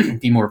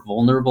be more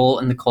vulnerable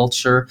in the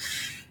culture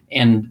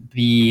and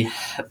be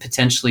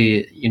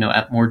potentially,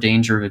 at more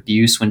danger of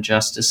abuse when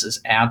justice is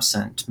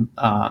absent.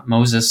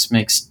 Moses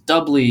makes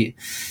doubly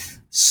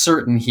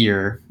certain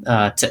here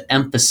to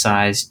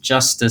emphasize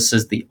justice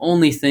is the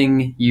only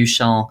thing you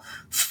shall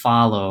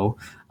follow.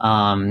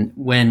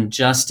 When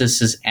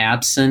justice is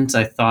absent,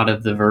 I thought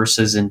of the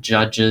verses in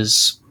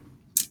Judges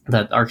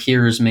that our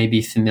hearers may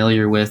be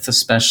familiar with,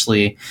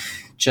 especially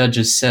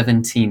Judges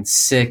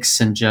 17:6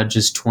 and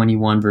Judges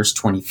 21 verse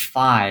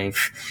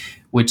 25,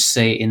 which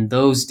say, in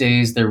those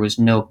days there was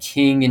no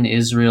king in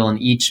Israel, and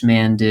each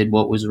man did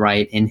what was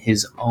right in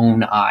his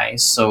own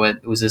eyes. So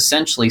it was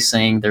essentially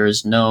saying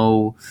there's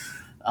no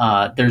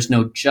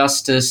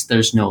justice,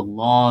 there's no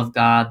law of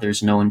God,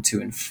 there's no one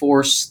to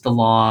enforce the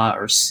law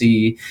or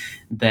see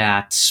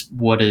that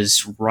what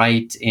is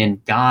right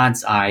in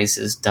God's eyes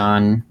is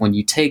done. When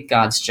you take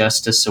God's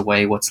justice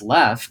away, what's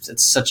left?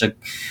 It's such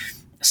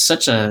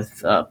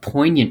a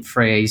poignant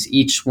phrase.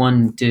 Each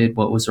one did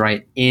what was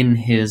right in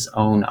his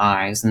own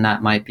eyes, and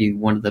that might be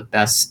one of the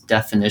best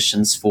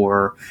definitions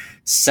for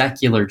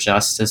secular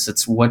justice.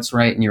 It's what's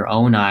right in your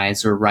own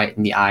eyes, or right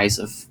in the eyes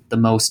of the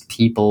most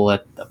people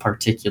at a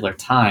particular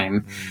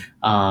time.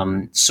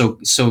 So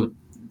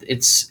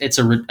it's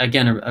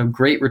a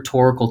great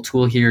rhetorical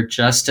tool here.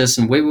 Justice,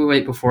 and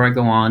wait before I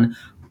go on,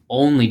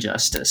 only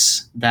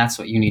justice. That's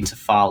what you need to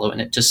follow,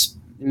 and it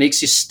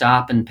makes you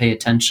stop and pay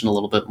attention a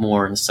little bit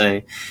more and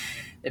say,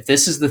 if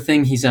this is the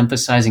thing he's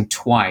emphasizing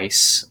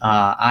twice,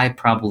 I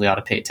probably ought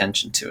to pay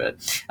attention to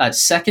it.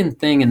 Second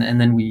thing,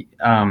 and then we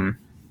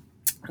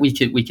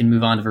can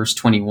move on to verse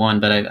 21,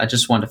 but I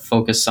just want to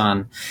focus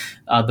on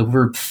the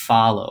verb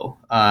follow.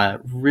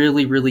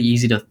 Really, really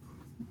easy to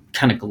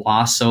kind of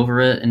gloss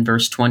over it. In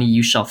verse 20,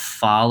 you shall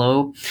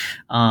follow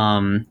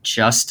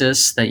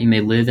justice, that you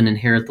may live and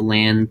inherit the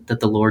land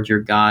that the Lord your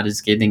God is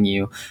giving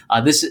you.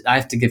 I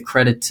have to give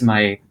credit to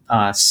my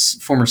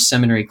former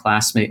seminary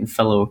classmate and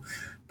fellow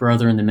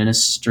brother in the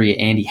ministry,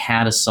 Andy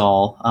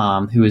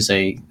Hattasol, who is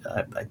a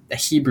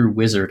Hebrew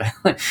wizard.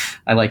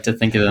 I like to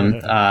think of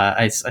him.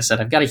 I said,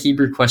 I've got a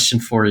Hebrew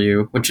question for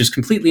you, which is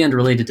completely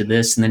unrelated to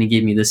this, and then he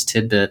gave me this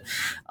tidbit.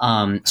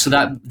 So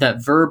that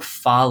verb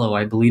follow,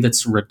 I believe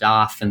it's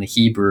radaf in the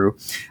Hebrew,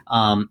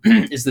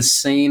 is the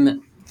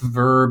same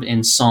verb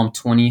in Psalm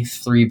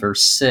 23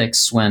 verse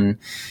 6 when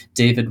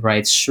David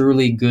writes,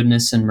 surely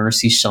goodness and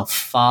mercy shall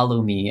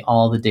follow me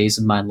all the days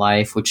of my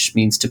life, which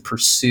means to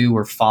pursue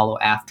or follow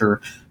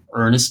after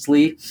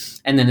earnestly.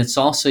 And then it's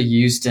also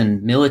used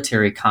in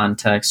military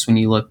context. When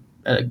you look,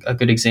 a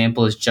good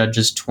example is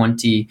Judges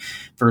 20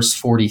 verse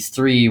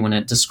 43, when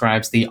it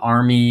describes the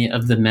army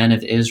of the men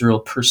of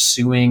Israel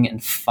pursuing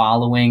and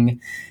following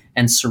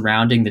and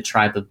surrounding the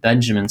tribe of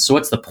Benjamin. So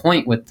what's the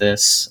point with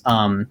this?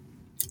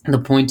 The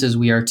point is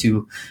we are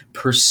to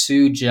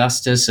pursue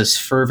justice as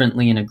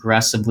fervently and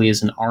aggressively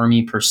as an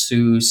army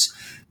pursues,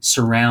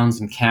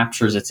 surrounds, and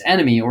captures its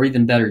enemy, or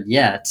even better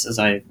yet, as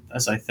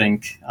I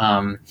think,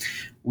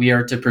 we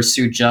are to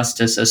pursue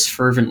justice as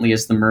fervently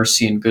as the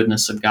mercy and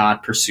goodness of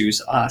God pursues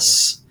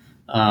us,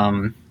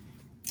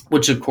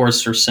 which, of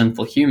course, for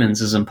sinful humans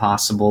is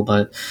impossible,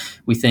 but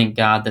we thank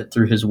God that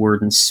through his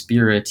word and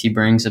spirit, he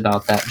brings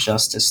about that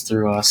justice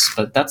through us.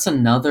 But that's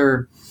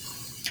another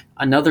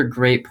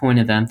great point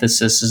of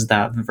emphasis, is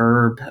that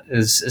verb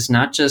is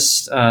not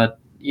just,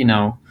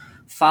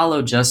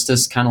 follow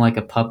justice kind of like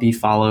a puppy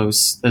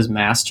follows his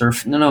master.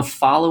 No,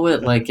 follow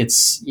it like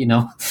it's,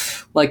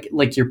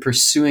 like you're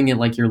pursuing it,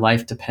 like your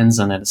life depends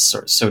on it,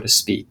 so to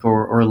speak,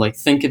 or like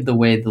think of the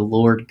way the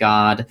Lord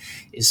God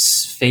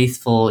is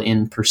faithful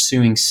in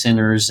pursuing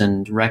sinners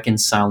and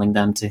reconciling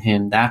them to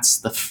him. That's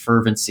the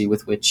fervency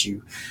with which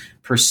you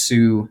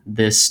pursue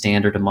this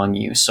standard among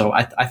you. So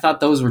I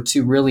thought those were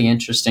two really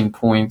interesting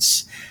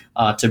points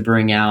to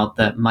bring out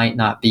that might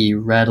not be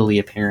readily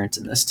apparent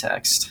in this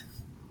text.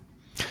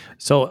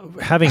 So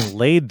having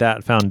laid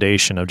that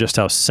foundation of just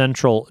how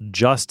central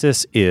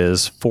justice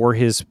is for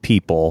his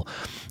people,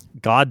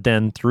 God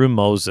then, through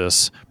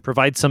Moses,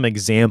 provides some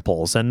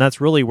examples. And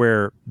that's really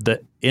where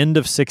the end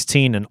of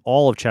 16 and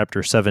all of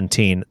chapter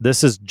 17,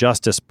 this is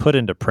justice put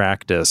into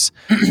practice.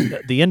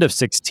 The end of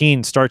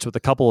 16 starts with a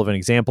couple of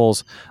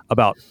examples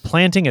about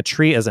planting a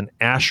tree as an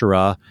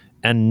Asherah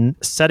and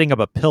setting up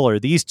a pillar.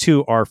 These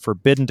two are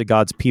forbidden to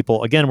God's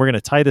people. Again, we're going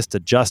to tie this to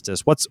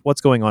justice.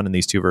 What's going on in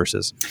these two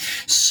verses?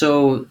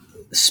 So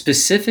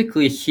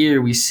specifically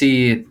here, we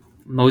see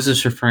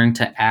Moses referring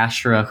to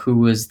Asherah, who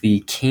was the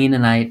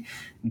Canaanite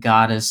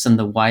goddess and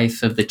the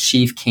wife of the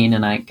chief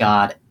Canaanite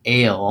god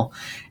El.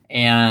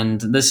 And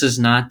this is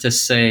not to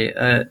say,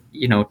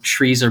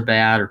 trees are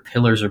bad or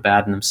pillars are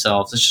bad in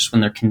themselves. It's just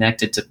when they're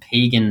connected to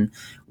pagan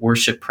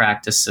worship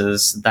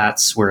practices,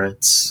 that's where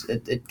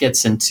it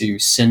gets into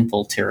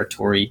sinful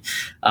territory.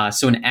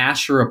 So an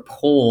Asherah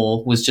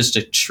pole was just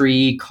a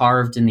tree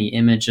carved in the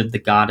image of the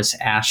goddess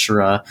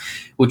Asherah,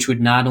 which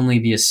would not only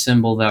be a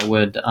symbol that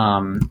would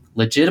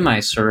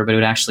legitimize her, but it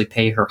would actually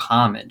pay her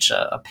homage,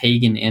 a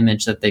pagan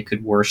image that they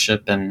could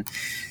worship and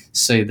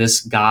say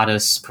this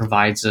goddess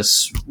provides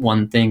us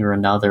one thing or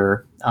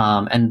another.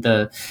 And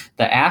the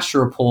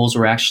Asherah poles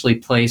were actually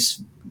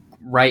placed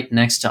right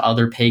next to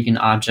other pagan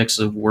objects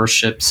of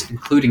worship,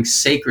 including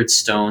sacred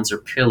stones or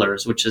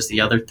pillars, which is the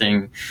other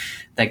thing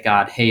that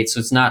God hates. So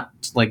it's not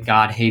like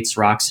God hates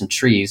rocks and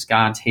trees.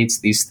 God hates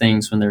these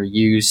things when they're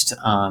used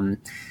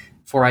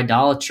for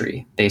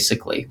idolatry,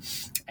 basically.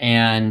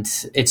 And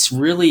it's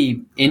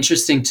really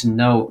interesting to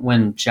note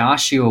when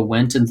Joshua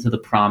went into the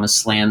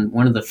promised land,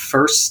 one of the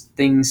first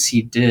things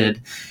he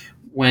did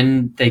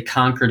when they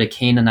conquered a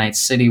Canaanite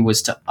city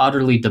was to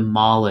utterly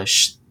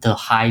demolish the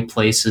high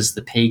places,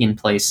 the pagan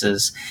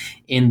places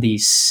in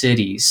these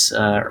cities.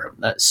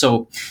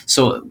 So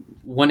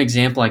one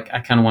example I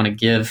kind of want to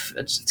give,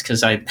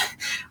 because I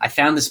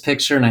found this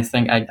picture and I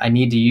think I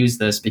need to use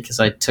this because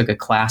I took a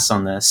class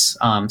on this.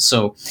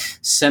 So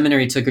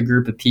seminary took a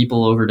group of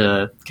people over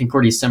to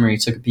Concordia Seminary,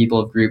 took a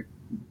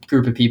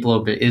group of people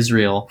over to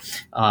Israel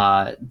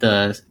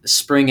the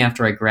spring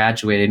after I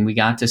graduated, and we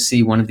got to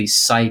see one of these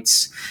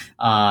sites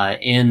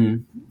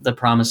in the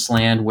Promised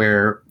Land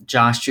where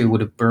Joshua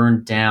would have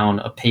burned down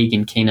a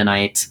pagan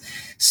Canaanite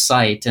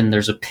site. And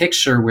there's a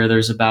picture where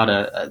there's about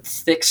a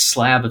thick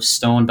slab of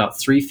stone, about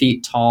 3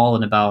 feet tall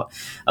and about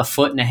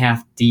 1.5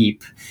 feet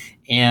deep.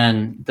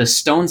 And the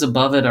stones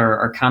above it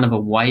are kind of a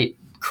white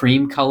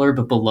cream color,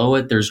 but below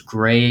it there's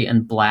gray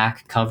and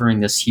black covering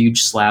this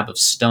huge slab of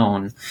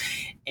stone.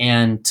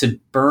 And to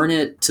burn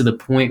it to the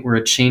point where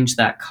it changed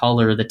that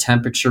color, the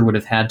temperature would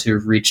have had to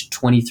have reached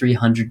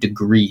 2,300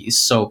 degrees.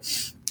 So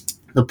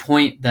the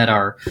point that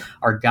our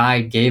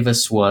guide gave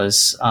us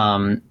was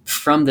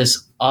from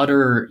this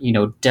utter,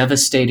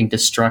 devastating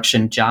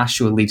destruction,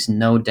 Joshua leaves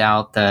no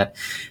doubt that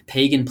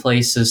pagan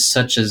places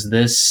such as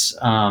this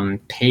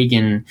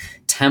pagan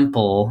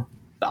temple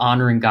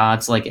honoring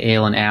gods like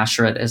Baal and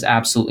Asherah has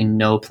absolutely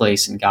no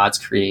place in God's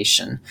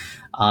creation.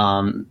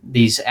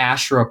 These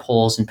Asherah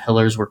poles and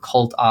pillars were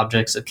cult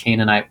objects of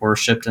Canaanite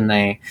worship, and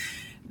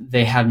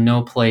they have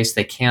no place.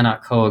 They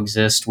cannot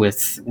coexist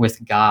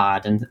with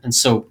God. And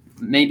so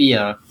maybe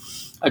a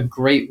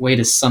great way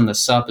to sum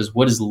this up is,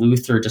 what does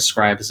Luther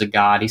describe as a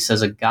God? He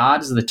says, a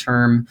God is the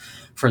term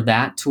for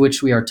that to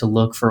which we are to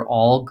look for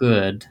all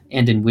good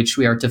and in which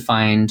we are to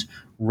find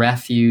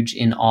refuge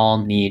in all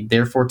need.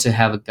 Therefore, to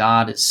have a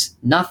God is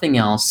nothing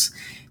else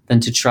than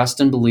to trust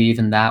and believe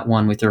in that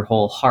one with your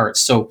whole heart.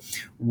 So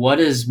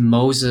what is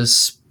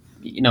Moses,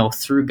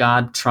 through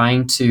God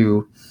trying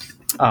to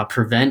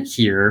prevent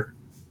here?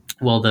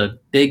 Well, the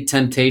big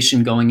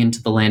temptation going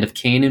into the land of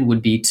Canaan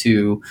would be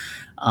to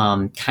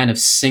kind of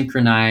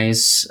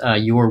synchronize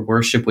your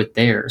worship with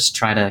theirs,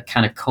 try to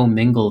kind of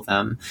commingle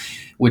them,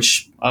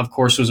 which of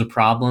course was a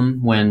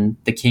problem when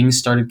the kings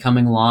started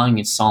coming along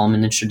and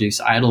Solomon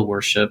introduced idol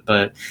worship.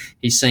 But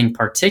he's saying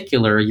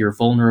particular, you're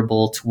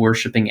vulnerable to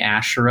worshiping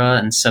Asherah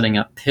and setting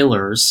up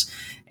pillars.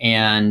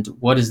 And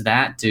what does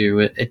that do?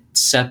 It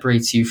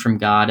separates you from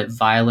God. It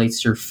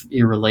violates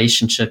your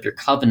relationship, your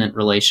covenant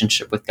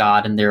relationship with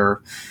God. And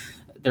there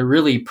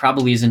really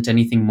probably isn't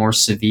anything more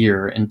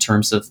severe in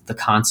terms of the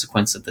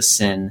consequence of the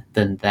sin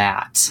than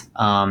that.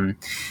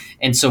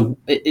 And so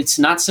it's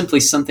not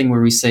simply something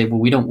where we say, well,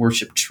 we don't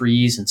worship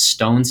trees and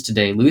stones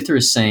today. Luther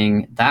is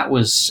saying that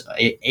was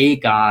a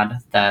God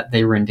that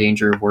they were in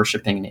danger of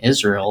worshiping in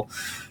Israel.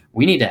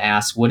 We need to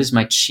ask, what is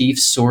my chief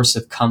source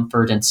of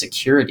comfort and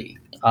security?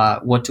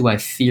 What do I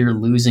fear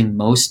losing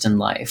most in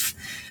life?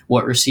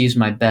 What receives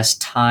my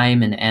best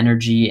time and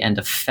energy and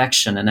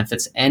affection? And if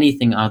it's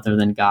anything other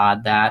than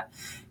God, that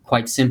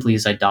quite simply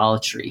is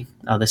idolatry,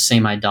 the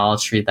same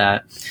idolatry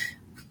that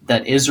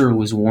Israel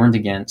was warned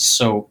against.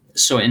 So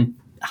in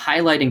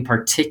highlighting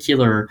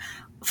particular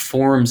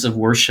forms of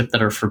worship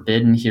that are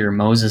forbidden here,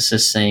 Moses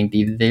is saying,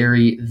 be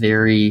very,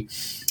 very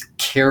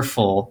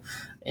careful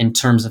in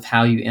terms of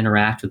how you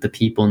interact with the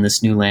people in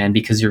this new land,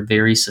 because you're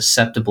very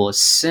susceptible as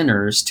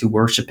sinners to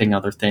worshiping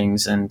other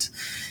things. And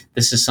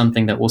this is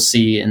something that we'll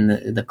see in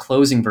the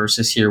closing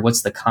verses here.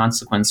 What's the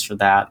consequence for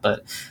that?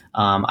 But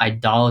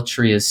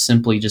idolatry is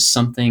simply just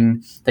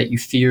something that you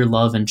fear,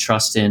 love, and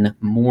trust in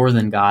more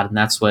than God. And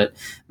that's what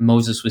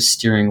Moses was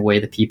steering away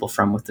the people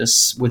from with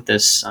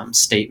this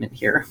statement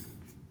here.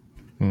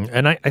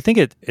 And I think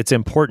it's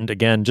important,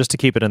 again, just to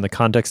keep it in the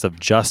context of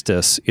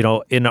justice.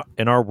 In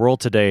our world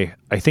today,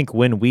 I think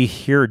when we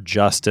hear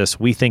justice,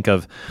 we think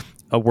of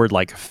a word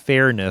like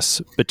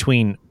fairness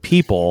between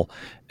people.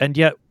 And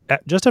yet,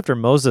 just after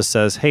Moses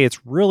says, hey,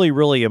 it's really,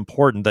 really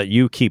important that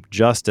you keep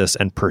justice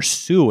and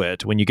pursue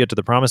it when you get to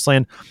the promised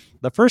land,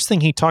 the first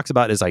thing he talks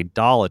about is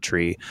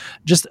idolatry.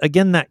 Just,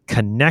 again, that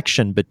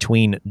connection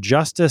between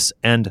justice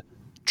and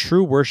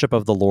true worship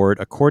of the Lord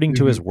according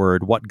to his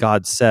word, what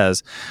God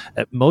says.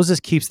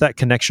 Moses keeps that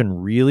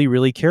connection really,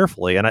 really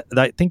carefully. And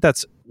I think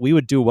we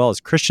would do well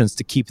as Christians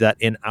to keep that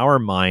in our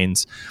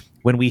minds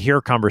when we hear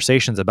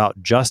conversations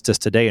about justice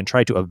today and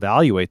try to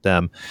evaluate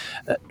them.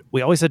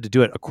 We always had to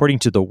do it according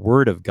to the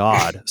word of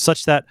God,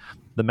 such that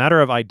the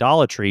matter of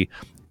idolatry,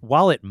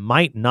 while it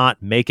might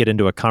not make it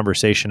into a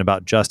conversation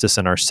about justice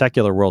in our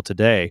secular world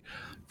today,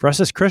 for us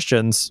as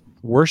Christians,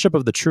 worship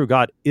of the true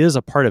God is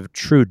a part of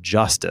true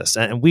justice.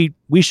 And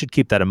we should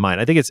keep that in mind.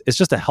 I think it's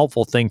just a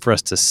helpful thing for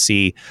us to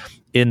see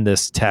in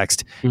this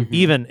text,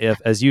 even if,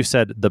 as you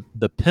said,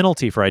 the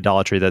penalty for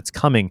idolatry that's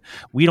coming,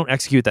 we don't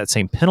execute that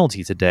same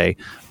penalty today.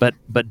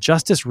 But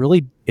justice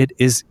really, it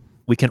is,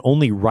 we can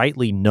only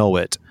rightly know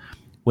it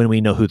when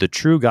we know who the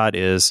true God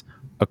is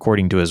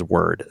according to his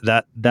word.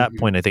 That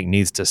point, I think,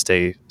 needs to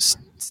stay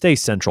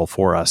stays central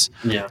for us.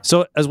 Yeah.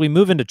 So as we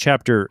move into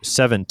chapter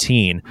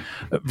 17,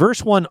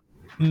 verse 1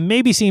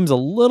 maybe seems a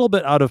little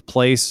bit out of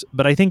place,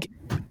 but I think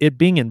it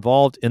being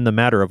involved in the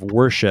matter of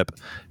worship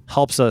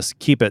helps us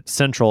keep it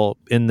central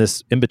in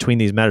between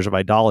these matters of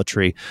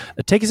idolatry.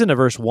 Take us into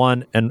verse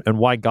 1 and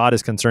why God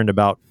is concerned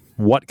about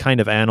what kind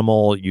of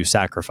animal you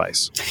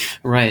sacrifice.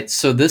 Right.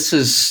 So this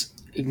is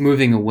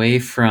moving away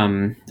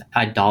from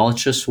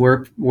idolatrous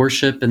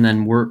worship, and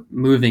then we're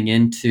moving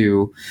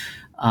into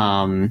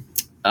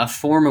a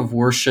form of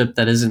worship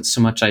that isn't so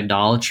much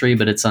idolatry,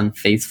 but it's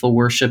unfaithful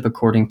worship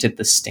according to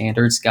the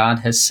standards God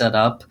has set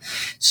up.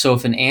 So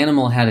if an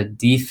animal had a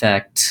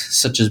defect,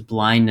 such as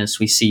blindness,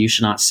 we see you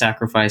should not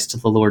sacrifice to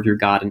the Lord your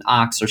God an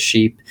ox or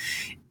sheep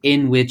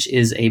in which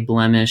is a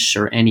blemish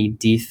or any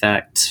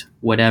defect,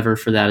 whatever,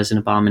 for that is an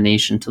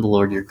abomination to the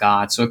Lord your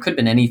God. So it could have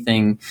been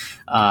anything,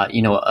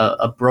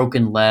 a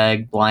broken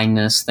leg,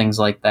 blindness, things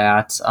like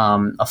that.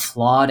 A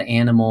flawed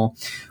animal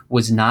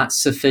was not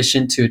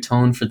sufficient to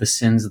atone for the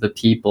sins of the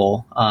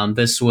people.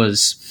 This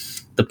was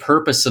the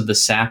purpose of the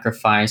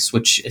sacrifice,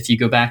 which if you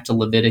go back to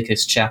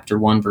Leviticus chapter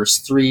 1, verse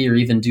 3, or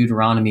even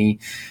Deuteronomy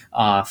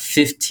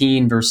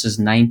 15, verses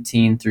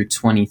 19 through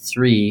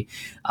 23,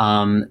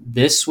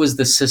 this was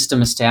the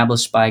system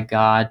established by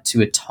God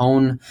to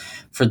atone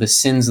for the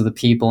sins of the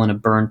people in a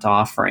burnt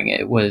offering.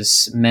 It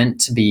was meant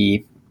to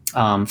be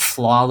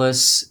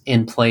flawless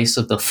in place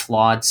of the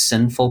flawed,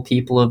 sinful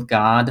people of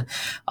God.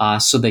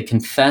 So they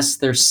confessed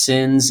their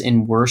sins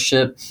in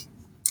worship,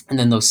 and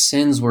then those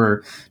sins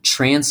were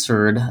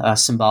transferred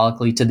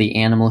symbolically to the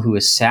animal who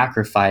was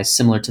sacrificed,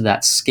 similar to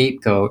that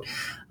scapegoat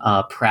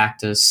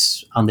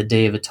practice on the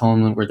Day of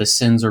Atonement, where the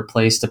sins are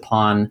placed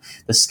upon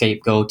the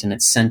scapegoat and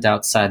it's sent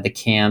outside the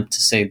camp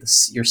to say,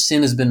 your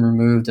sin has been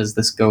removed as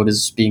this goat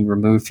is being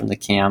removed from the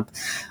camp.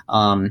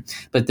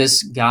 But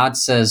this, God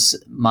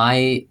says,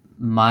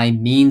 my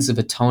means of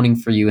atoning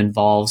for you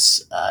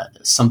involves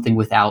something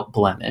without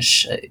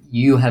blemish.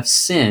 You have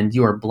sinned,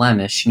 you are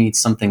blemished, you need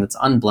something that's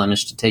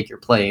unblemished to take your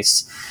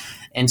place.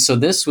 And so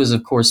this was,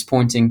 of course,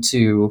 pointing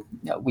to,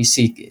 we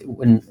see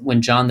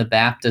when John the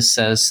Baptist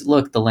says,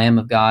 look, the Lamb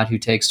of God who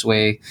takes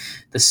away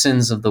the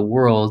sins of the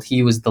world,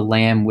 he was the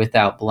lamb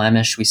without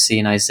blemish. We see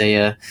in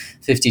Isaiah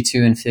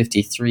 52 and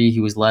 53, he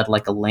was led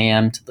like a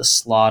lamb to the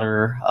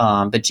slaughter.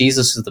 But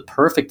Jesus is the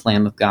perfect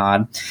Lamb of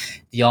God.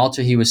 The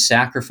altar he was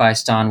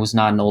sacrificed on was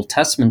not an Old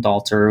Testament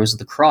altar. It was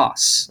the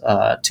cross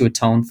to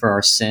atone for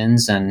our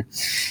sins. And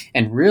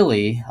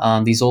really,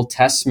 these Old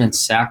Testament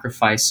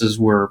sacrifices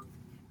were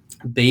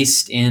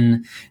based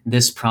in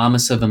this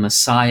promise of a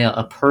Messiah,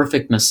 a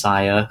perfect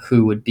Messiah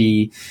who would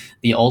be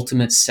the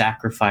ultimate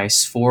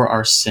sacrifice for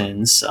our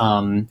sins.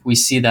 We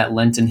see that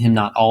lent in him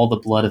not all the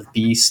blood of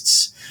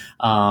beasts,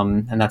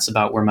 and that's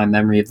about where my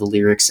memory of the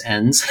lyrics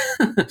ends.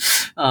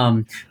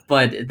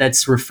 But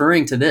that's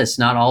referring to this.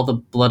 Not all the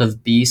blood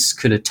of beasts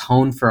could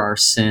atone for our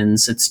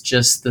sins. It's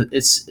just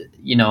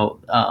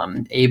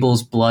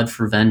Abel's blood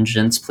for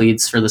vengeance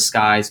pleads for the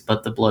skies,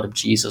 but the blood of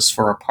Jesus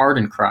for our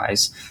pardon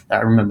cries.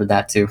 I remember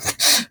that too.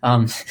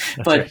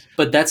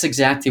 But that's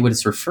exactly what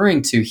it's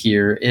referring to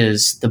here,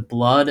 is the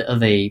blood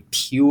of a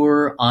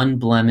pure,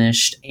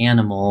 unblemished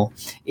animal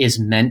is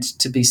meant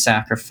to be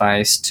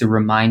sacrificed to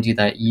remind you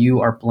that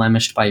you are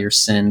blemished by your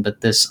sin,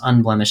 but this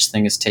unblemished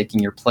thing is taking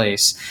your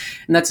place.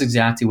 And that's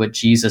exactly what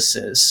Jesus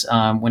is.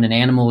 When an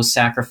animal was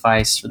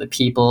sacrificed for the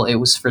people, it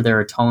was for their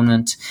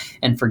atonement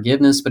and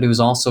forgiveness, but it was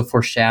also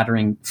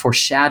foreshadowing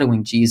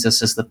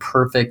Jesus as the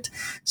perfect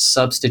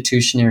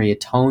substitutionary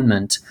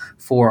atonement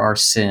for our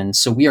sin.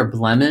 So we are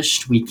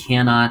blemished. We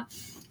cannot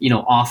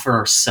offer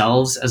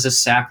ourselves as a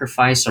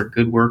sacrifice. Our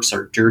good works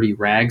are dirty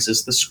rags,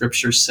 as the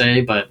scriptures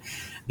say, but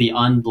the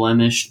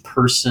unblemished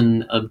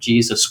person of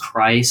Jesus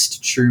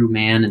Christ, true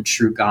man and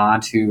true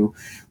God, who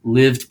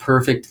lived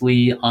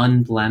perfectly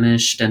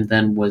unblemished and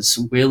then was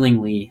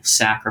willingly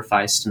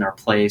sacrificed in our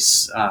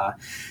place.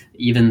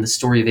 Even the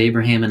story of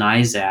Abraham and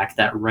Isaac,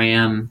 that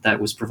ram that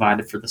was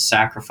provided for the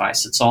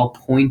sacrifice, it's all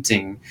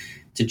pointing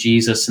to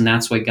Jesus, and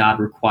that's why God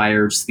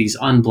requires these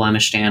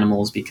unblemished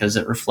animals, because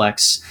it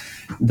reflects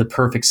the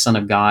perfect Son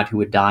of God who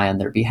would die on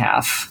their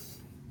behalf.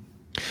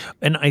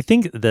 And I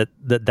think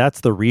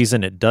that's the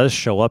reason it does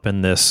show up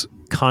in this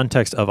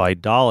context of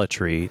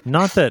idolatry.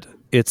 Not that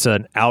it's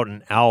an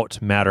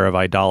out-and-out matter of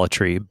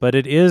idolatry, but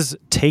it is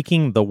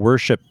taking the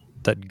worship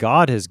that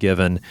God has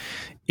given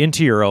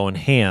into your own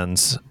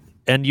hands,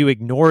 and you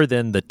ignore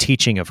then the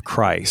teaching of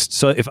Christ.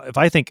 So if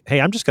I think,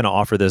 hey, I'm just going to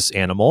offer this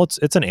animal,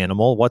 it's an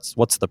animal,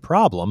 what's the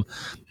problem?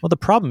 Well, the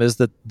problem is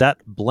that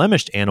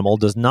blemished animal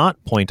does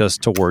not point us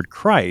toward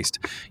Christ.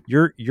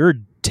 You're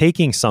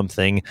taking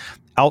something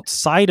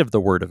outside of the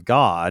Word of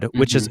God,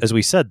 which is, as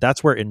we said,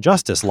 that's where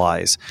injustice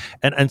lies.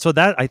 And so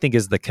that, I think,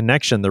 is the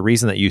connection, the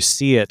reason that you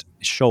see it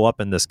show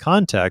up in this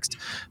context,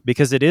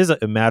 because it is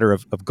a matter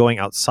of going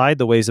outside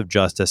the ways of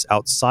justice,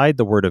 outside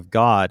the Word of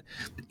God,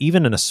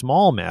 even in a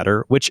small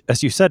matter, which,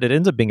 as you said, it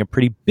ends up being a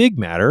pretty big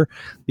matter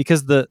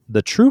because the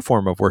true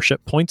form of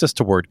worship points us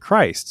toward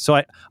Christ.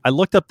 So I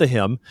looked up the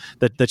hymn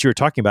that you were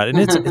talking about, and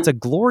it's a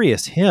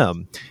glorious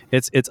hymn.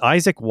 It's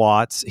Isaac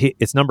Watts.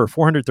 It's number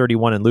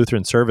 431 in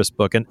Lutheran Service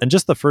Book, and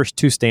just the first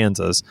two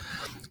stanzas.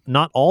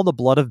 Not all the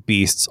blood of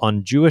beasts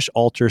on Jewish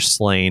altars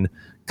slain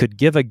could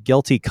give a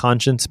guilty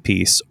conscience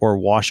peace or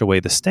wash away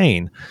the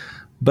stain.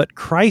 But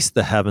Christ,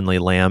 the heavenly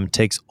Lamb,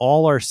 takes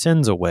all our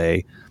sins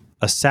away,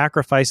 a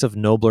sacrifice of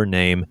nobler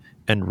name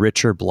and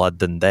richer blood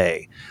than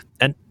they.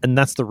 And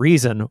that's the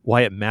reason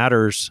why it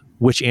matters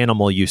which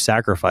animal you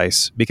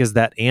sacrifice, because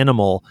that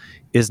animal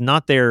is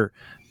not there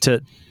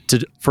to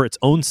for its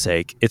own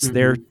sake. It's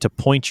there to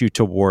point you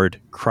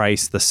toward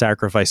Christ, the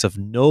sacrifice of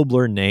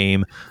nobler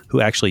name, who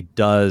actually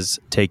does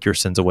take your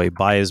sins away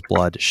by his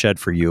blood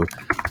shed for you.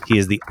 He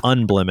is the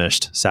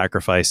unblemished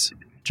sacrifice.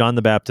 John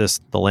the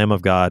Baptist, the Lamb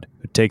of God,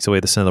 who takes away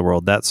the sin of the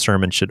world. That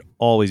sermon should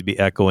always be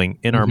echoing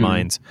in our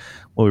minds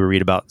when we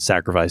read about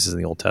sacrifices in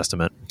the Old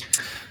Testament.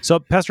 So,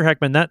 Pastor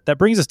Heckman, that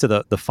brings us to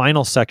the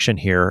final section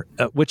here,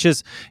 which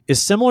is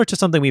similar to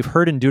something we've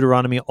heard in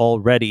Deuteronomy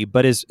already,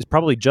 but is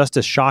probably just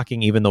as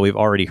shocking, even though we've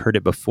already heard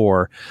it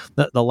before.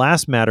 The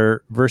last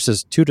matter,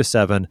 verses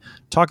 2-7,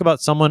 talk about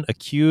someone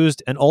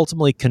accused and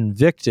ultimately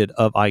convicted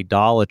of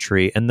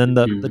idolatry, and then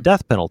the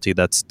death penalty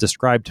that's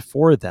described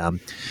for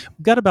them.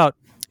 We've got about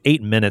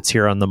 8 minutes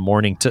here on the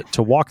morning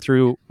to walk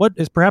through what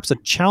is perhaps a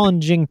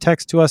challenging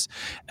text to us,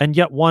 and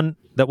yet one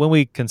that, when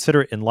we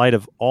consider it in light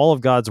of all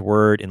of God's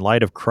word, in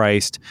light of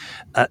Christ,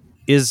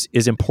 is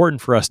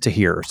important for us to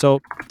hear.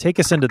 So take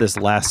us into this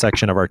last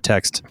section of our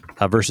text,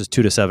 verses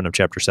 2-7 of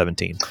chapter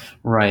 17.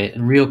 Right.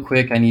 And real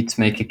quick, I need to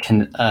make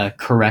a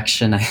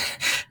correction.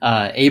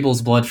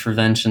 Abel's blood for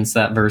vengeance,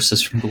 that verse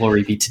is from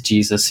Glory Be to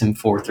Jesus, hymn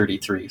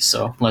 433.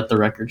 So let the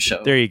record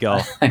show. There you go.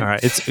 All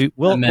right.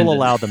 We'll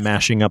allow the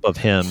mashing up of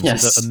hymns,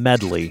 yes. a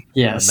medley.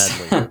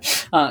 Yes. A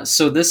medley.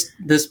 So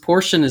this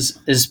portion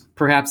is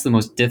perhaps the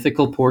most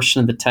difficult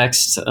portion of the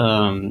text,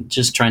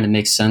 just trying to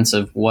make sense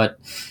of what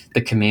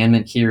the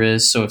commandment here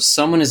is. So if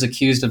someone is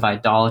accused of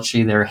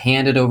idolatry, they're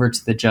handed over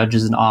to the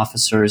judges and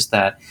officers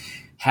that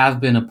have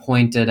been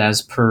appointed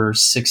as per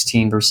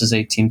 16 verses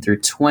 18 through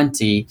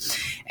 20.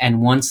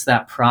 And once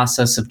that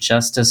process of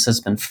justice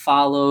has been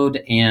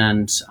followed,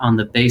 and on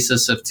the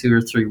basis of 2 or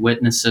 3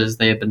 witnesses,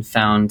 they have been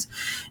found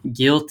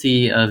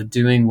guilty of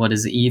doing what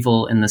is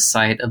evil in the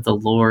sight of the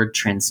Lord,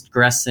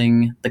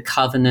 transgressing the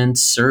covenant,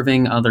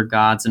 serving other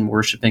gods, and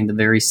worshiping the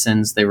very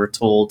sins they were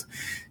told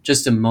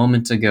just a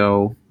moment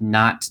ago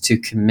not to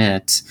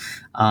commit,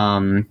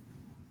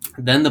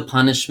 then the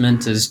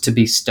punishment is to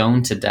be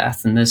stoned to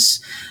death. And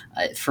this,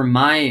 from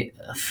my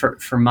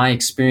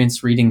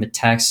experience reading the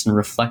text and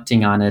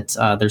reflecting on it,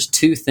 there's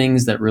 2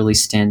 things that really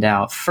stand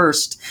out.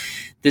 First,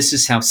 this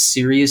is how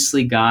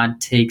seriously God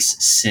takes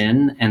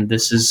sin, and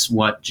this is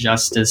what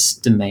justice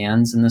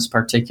demands in this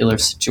particular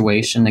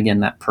situation. Again,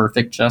 that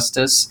perfect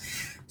justice.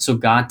 So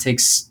God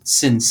takes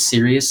sin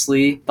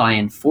seriously by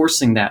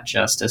enforcing that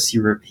justice.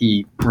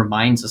 He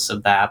reminds us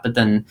of that. But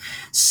then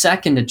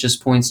second, it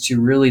just points to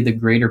really the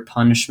greater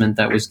punishment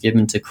that was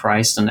given to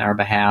Christ on our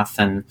behalf.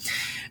 And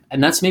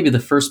that's maybe the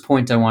first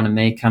point I want to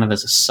make kind of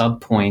as a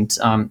sub-point.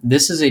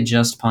 This is a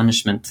just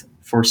punishment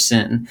for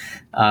sin.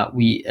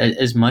 We,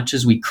 as much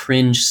as we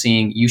cringe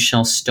seeing, "You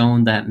shall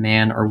stone that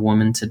man or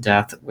woman to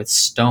death with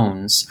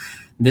stones,"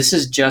 this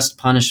is just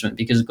punishment,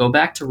 because go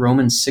back to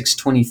Romans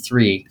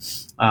 6:23.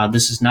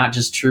 This is not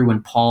just true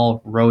when Paul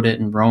wrote it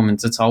in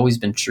Romans. It's always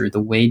been true. The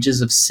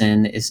wages of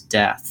sin is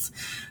death.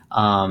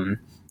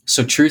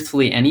 So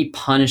truthfully, any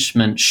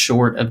punishment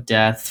short of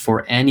death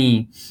for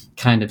any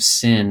kind of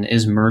sin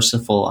is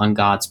merciful on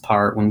God's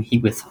part when he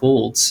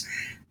withholds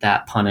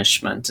that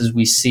punishment. As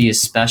we see,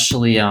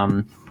 especially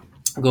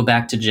go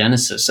back to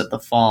Genesis at the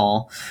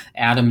fall,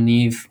 Adam and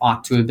Eve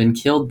ought to have been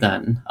killed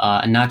then,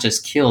 and not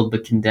just killed,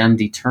 but condemned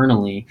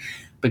eternally.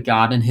 But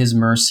God, in his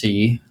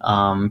mercy,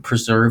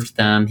 preserved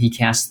them. He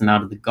cast them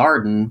out of the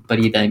garden, but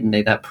he then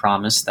made that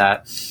promise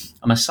that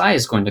a Messiah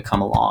is going to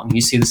come along.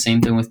 You see the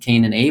same thing with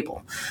Cain and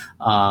Abel.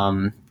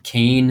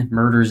 Cain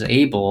murders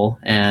Abel,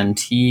 and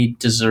he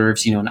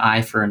deserves, an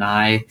eye for an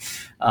eye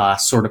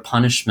sort of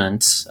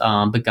punishment,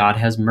 but God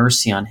has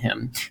mercy on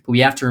him. But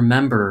we have to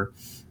remember,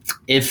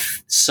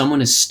 if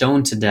someone is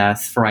stoned to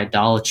death for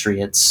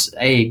idolatry, it's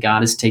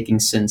God is taking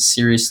sin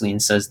seriously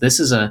and says, this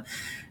is an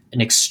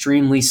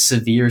extremely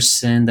severe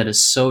sin that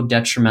is so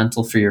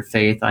detrimental for your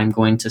faith. I'm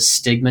going to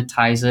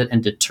stigmatize it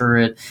and deter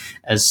it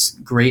as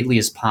greatly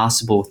as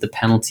possible with the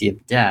penalty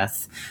of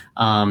death.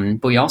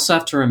 But we also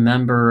have to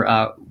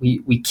remember,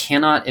 we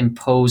cannot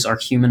impose our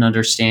human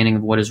understanding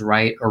of what is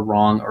right or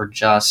wrong or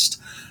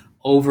just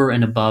over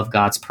and above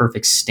God's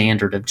perfect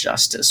standard of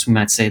justice. We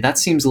might say, that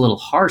seems a little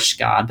harsh,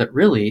 God, but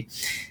really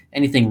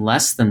anything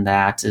less than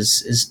that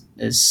is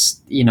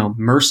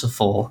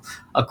merciful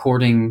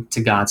according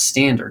to God's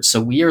standards.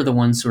 So we are the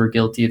ones who are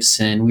guilty of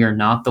sin. We are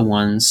not the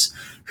ones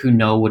who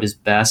know what is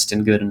best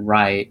and good and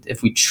right,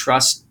 if we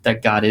trust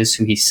that God is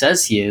who he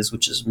says he is,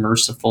 which is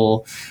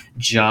merciful,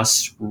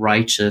 just,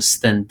 righteous,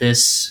 then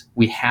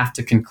we have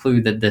to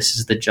conclude that this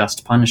is the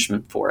just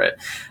punishment for it.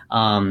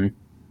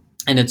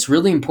 And it's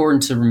really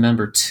important to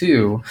remember,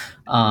 too,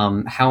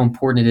 how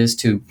important it is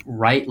to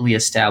rightly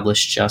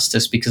establish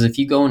justice, because if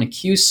you go and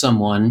accuse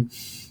someone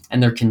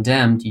and they're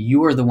condemned,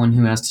 you are the one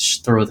who has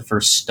to throw the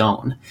first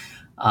stone.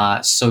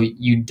 So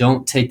you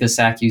don't take this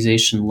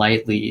accusation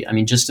lightly. I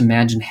mean, just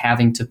imagine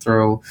having to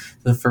throw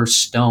the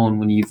first stone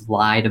when you've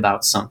lied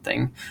about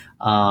something.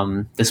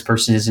 This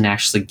person isn't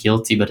actually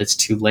guilty, but it's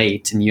too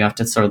late, and you have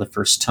to throw the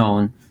first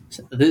stone.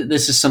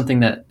 This is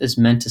something that is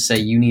meant to say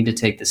you need to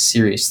take this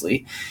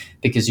seriously,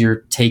 because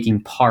you're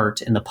taking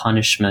part in the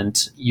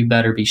punishment. You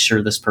better be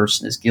sure this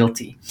person is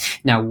guilty.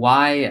 Now,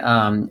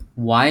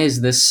 why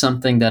is this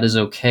something that is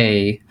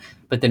okay?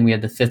 But then we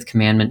have the fifth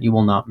commandment, you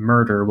will not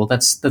murder. Well,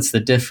 that's the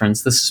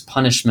difference. This is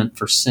punishment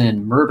for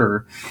sin.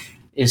 Murder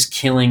is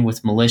killing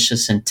with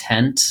malicious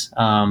intent,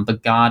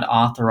 but God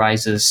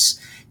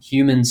authorizes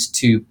humans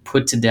to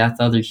put to death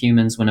other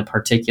humans when a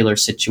particular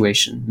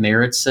situation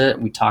merits it.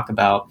 We talk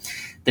about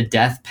the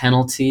death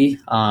penalty.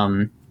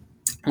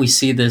 We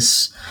see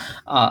this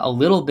a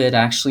little bit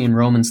actually in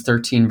Romans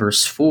 13,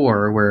 verse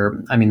 4,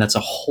 where, I mean, that's a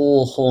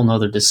whole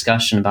nother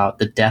discussion about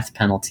the death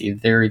penalty.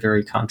 Very,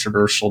 very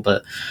controversial.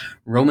 But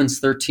Romans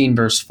 13,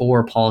 verse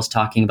 4, Paul is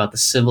talking about the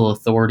civil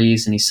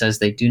authorities, and he says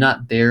they do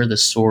not bear the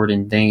sword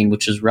in vain,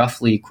 which is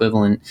roughly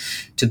equivalent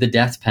to the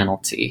death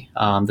penalty.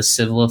 The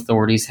civil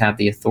authorities have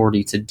the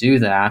authority to do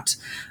that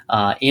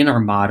in our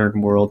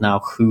modern world. Now,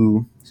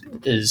 who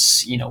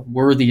is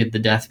worthy of the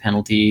death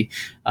penalty,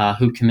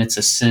 who commits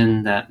a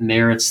sin that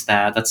merits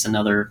that's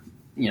another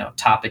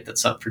topic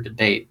that's up for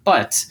debate.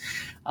 But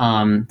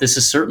this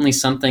is certainly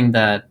something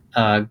that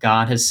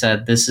God has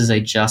said this is a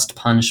just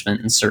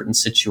punishment in certain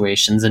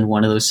situations, and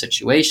one of those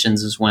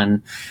situations is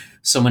when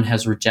someone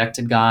has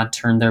rejected God,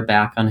 turned their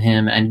back on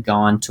him, and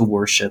gone to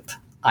worship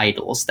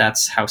idols.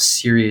 That's how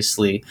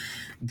seriously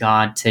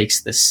God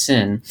takes this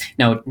sin.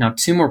 Now,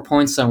 two more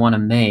points I want to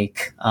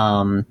make.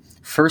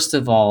 First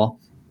of all,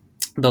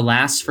 the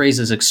last phrase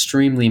is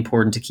extremely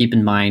important to keep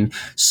in mind.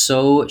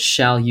 So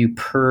shall you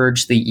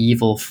purge the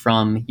evil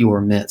from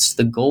your midst.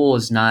 The goal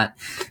is not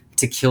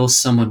to kill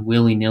someone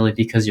willy-nilly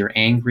because you're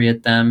angry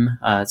at them.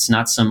 It's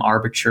not some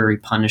arbitrary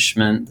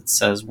punishment that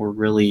says we're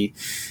really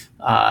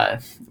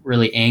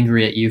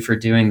angry at you for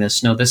doing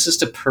this. No, this is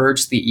to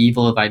purge the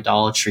evil of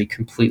idolatry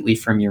completely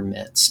from your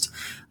midst.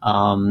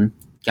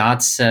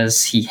 God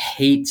says he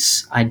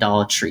hates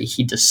idolatry.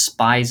 He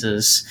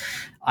despises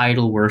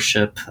idol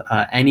worship.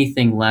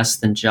 Anything less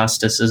than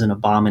justice is an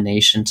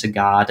abomination to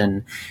God.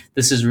 And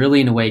this is really,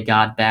 in a way,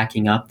 God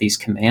backing up these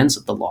commands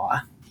of the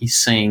law. He's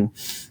saying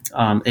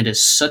it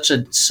is such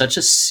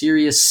a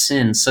serious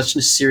sin, such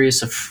a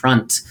serious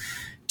affront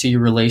to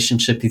your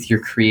relationship with your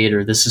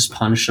Creator. This is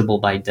punishable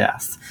by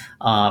death.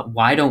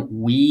 Why don't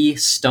we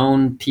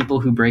stone people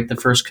who break the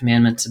first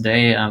commandment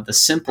today? The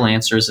simple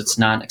answer is it's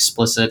not an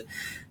explicit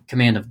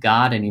command of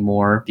God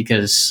anymore,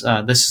 because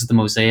this is the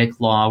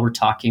Mosaic law we're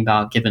talking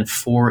about, given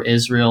for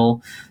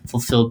Israel,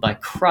 fulfilled by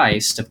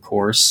Christ, of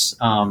course.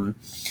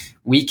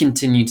 We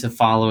continue to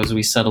follow, as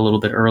we said a little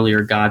bit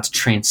earlier, God's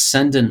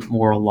transcendent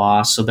moral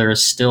law. So there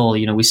is still,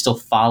 we still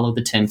follow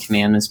the Ten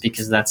Commandments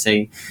because that's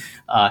a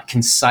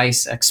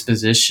concise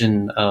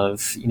exposition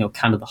of,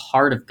 kind of the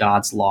heart of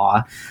God's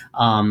law.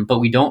 But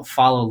we don't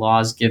follow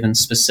laws given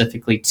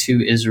specifically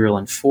to Israel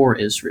and for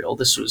Israel.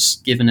 This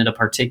was given at a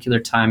particular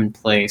time and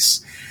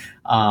place.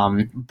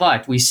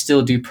 But we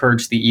still do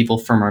purge the evil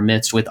from our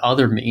midst with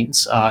other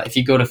means. If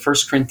you go to 1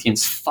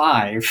 Corinthians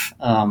 5,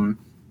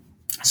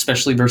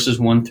 especially verses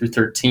 1 through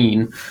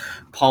 13,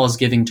 Paul is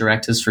giving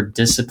directives for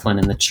discipline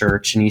in the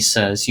church, and he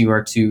says, he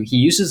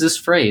uses this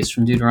phrase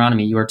from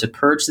Deuteronomy, you are to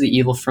purge the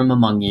evil from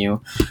among you.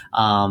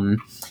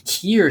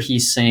 Here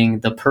he's saying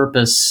the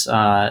purpose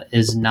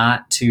is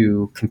not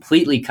to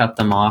completely cut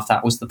them off.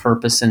 That was the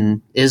purpose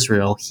in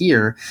Israel.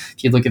 Here,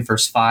 if you look at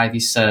verse 5, he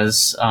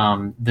says,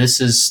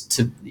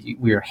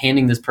 we are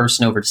handing this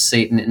person over to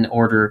Satan in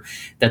order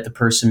that the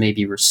person may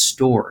be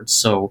restored.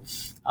 So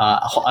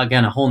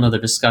again, a whole nother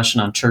discussion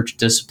on church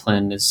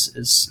discipline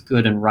is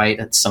good and right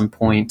at some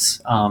point.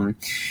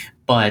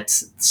 But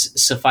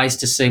suffice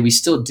to say, we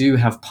still do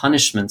have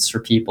punishments for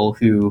people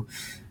who,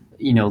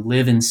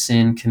 live in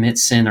sin, commit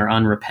sin, are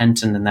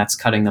unrepentant, and that's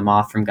cutting them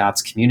off from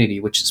God's community,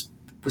 which is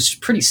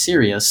pretty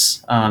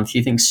serious. If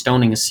you think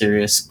stoning is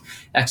serious,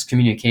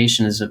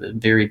 excommunication is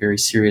very, very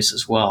serious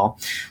as well.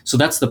 So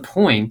that's the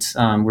point.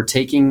 We're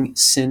taking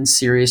sin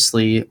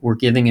seriously. We're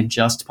giving a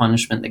just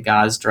punishment that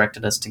God has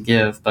directed us to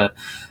give. But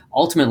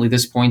ultimately,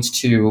 this points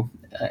to,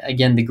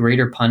 again, the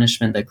greater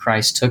punishment that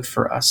Christ took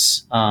for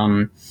us.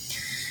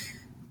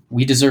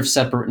 we deserve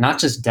not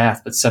just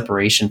death, but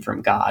separation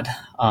from God.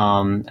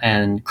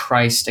 And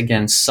Christ,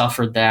 again,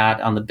 suffered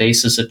that on the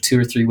basis of 2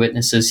 or 3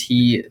 witnesses.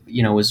 He,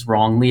 was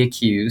wrongly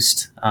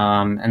accused.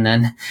 And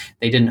then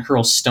they didn't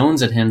hurl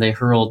stones at him. They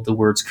hurled the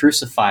words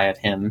crucify at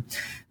him.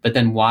 But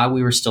then while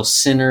we were still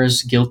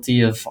sinners,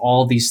 guilty of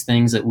all these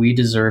things that we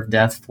deserve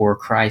death for,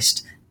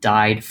 Christ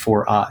died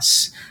for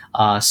us.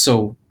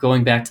 So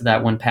going back to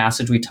that one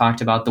passage we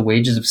talked about, the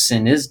wages of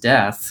sin is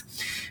death,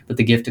 but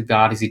the gift of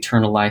God is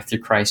eternal life through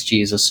Christ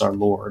Jesus our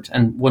Lord.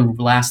 And one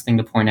last thing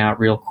to point out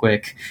real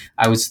quick,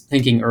 I was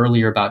thinking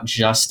earlier about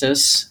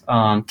justice,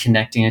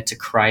 connecting it to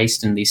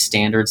Christ and these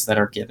standards that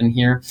are given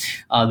here.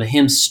 The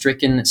hymn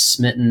Stricken,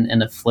 Smitten,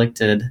 and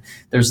Afflicted,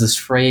 there's this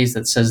phrase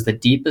that says, the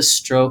deepest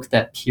stroke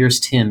that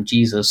pierced him,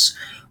 Jesus,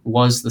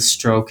 was the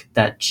stroke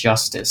that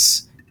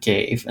justice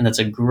gave. And that's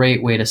a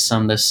great way to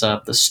sum this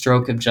up. The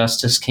stroke of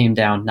justice came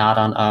down not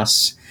on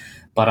us,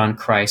 but on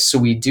Christ. So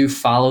we do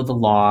follow the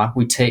law.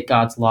 We take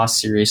God's law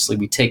seriously.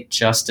 We take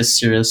justice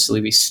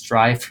seriously. We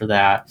strive for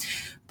that.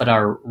 But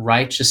our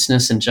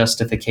righteousness and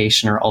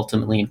justification are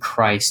ultimately in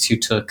Christ, who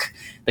took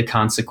the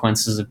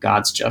consequences of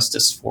God's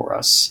justice for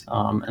us.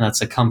 And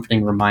that's a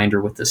comforting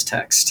reminder with this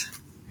text.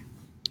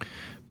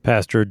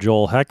 Pastor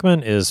Joel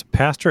Heckman is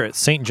pastor at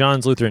St.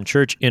 John's Lutheran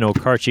Church in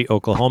Okarche,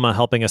 Oklahoma,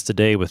 helping us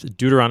today with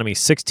Deuteronomy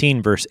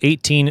 16, verse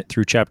 18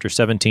 through chapter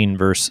 17,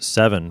 verse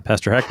 7.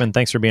 Pastor Heckman,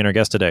 thanks for being our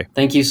guest today.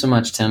 Thank you so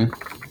much, Tim.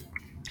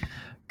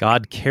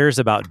 God cares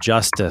about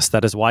justice.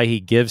 That is why he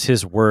gives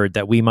his word,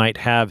 that we might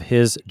have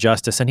his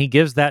justice. And he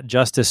gives that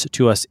justice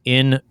to us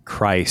in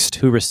Christ,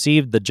 who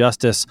received the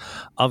justice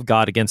of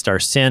God against our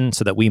sin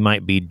so that we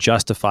might be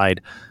justified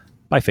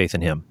by faith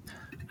in him.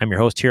 I'm your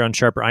host here on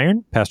Sharper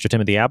Iron, Pastor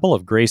Timothy Apple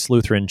of Grace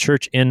Lutheran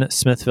Church in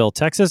Smithville,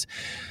 Texas.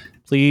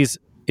 Please,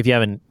 if you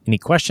have any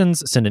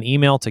questions, send an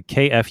email to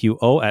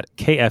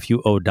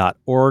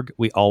kfuo@kfuo.org.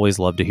 We always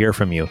love to hear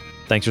from you.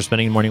 Thanks for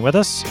spending the morning with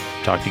us.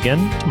 Talk to you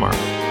again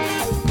tomorrow.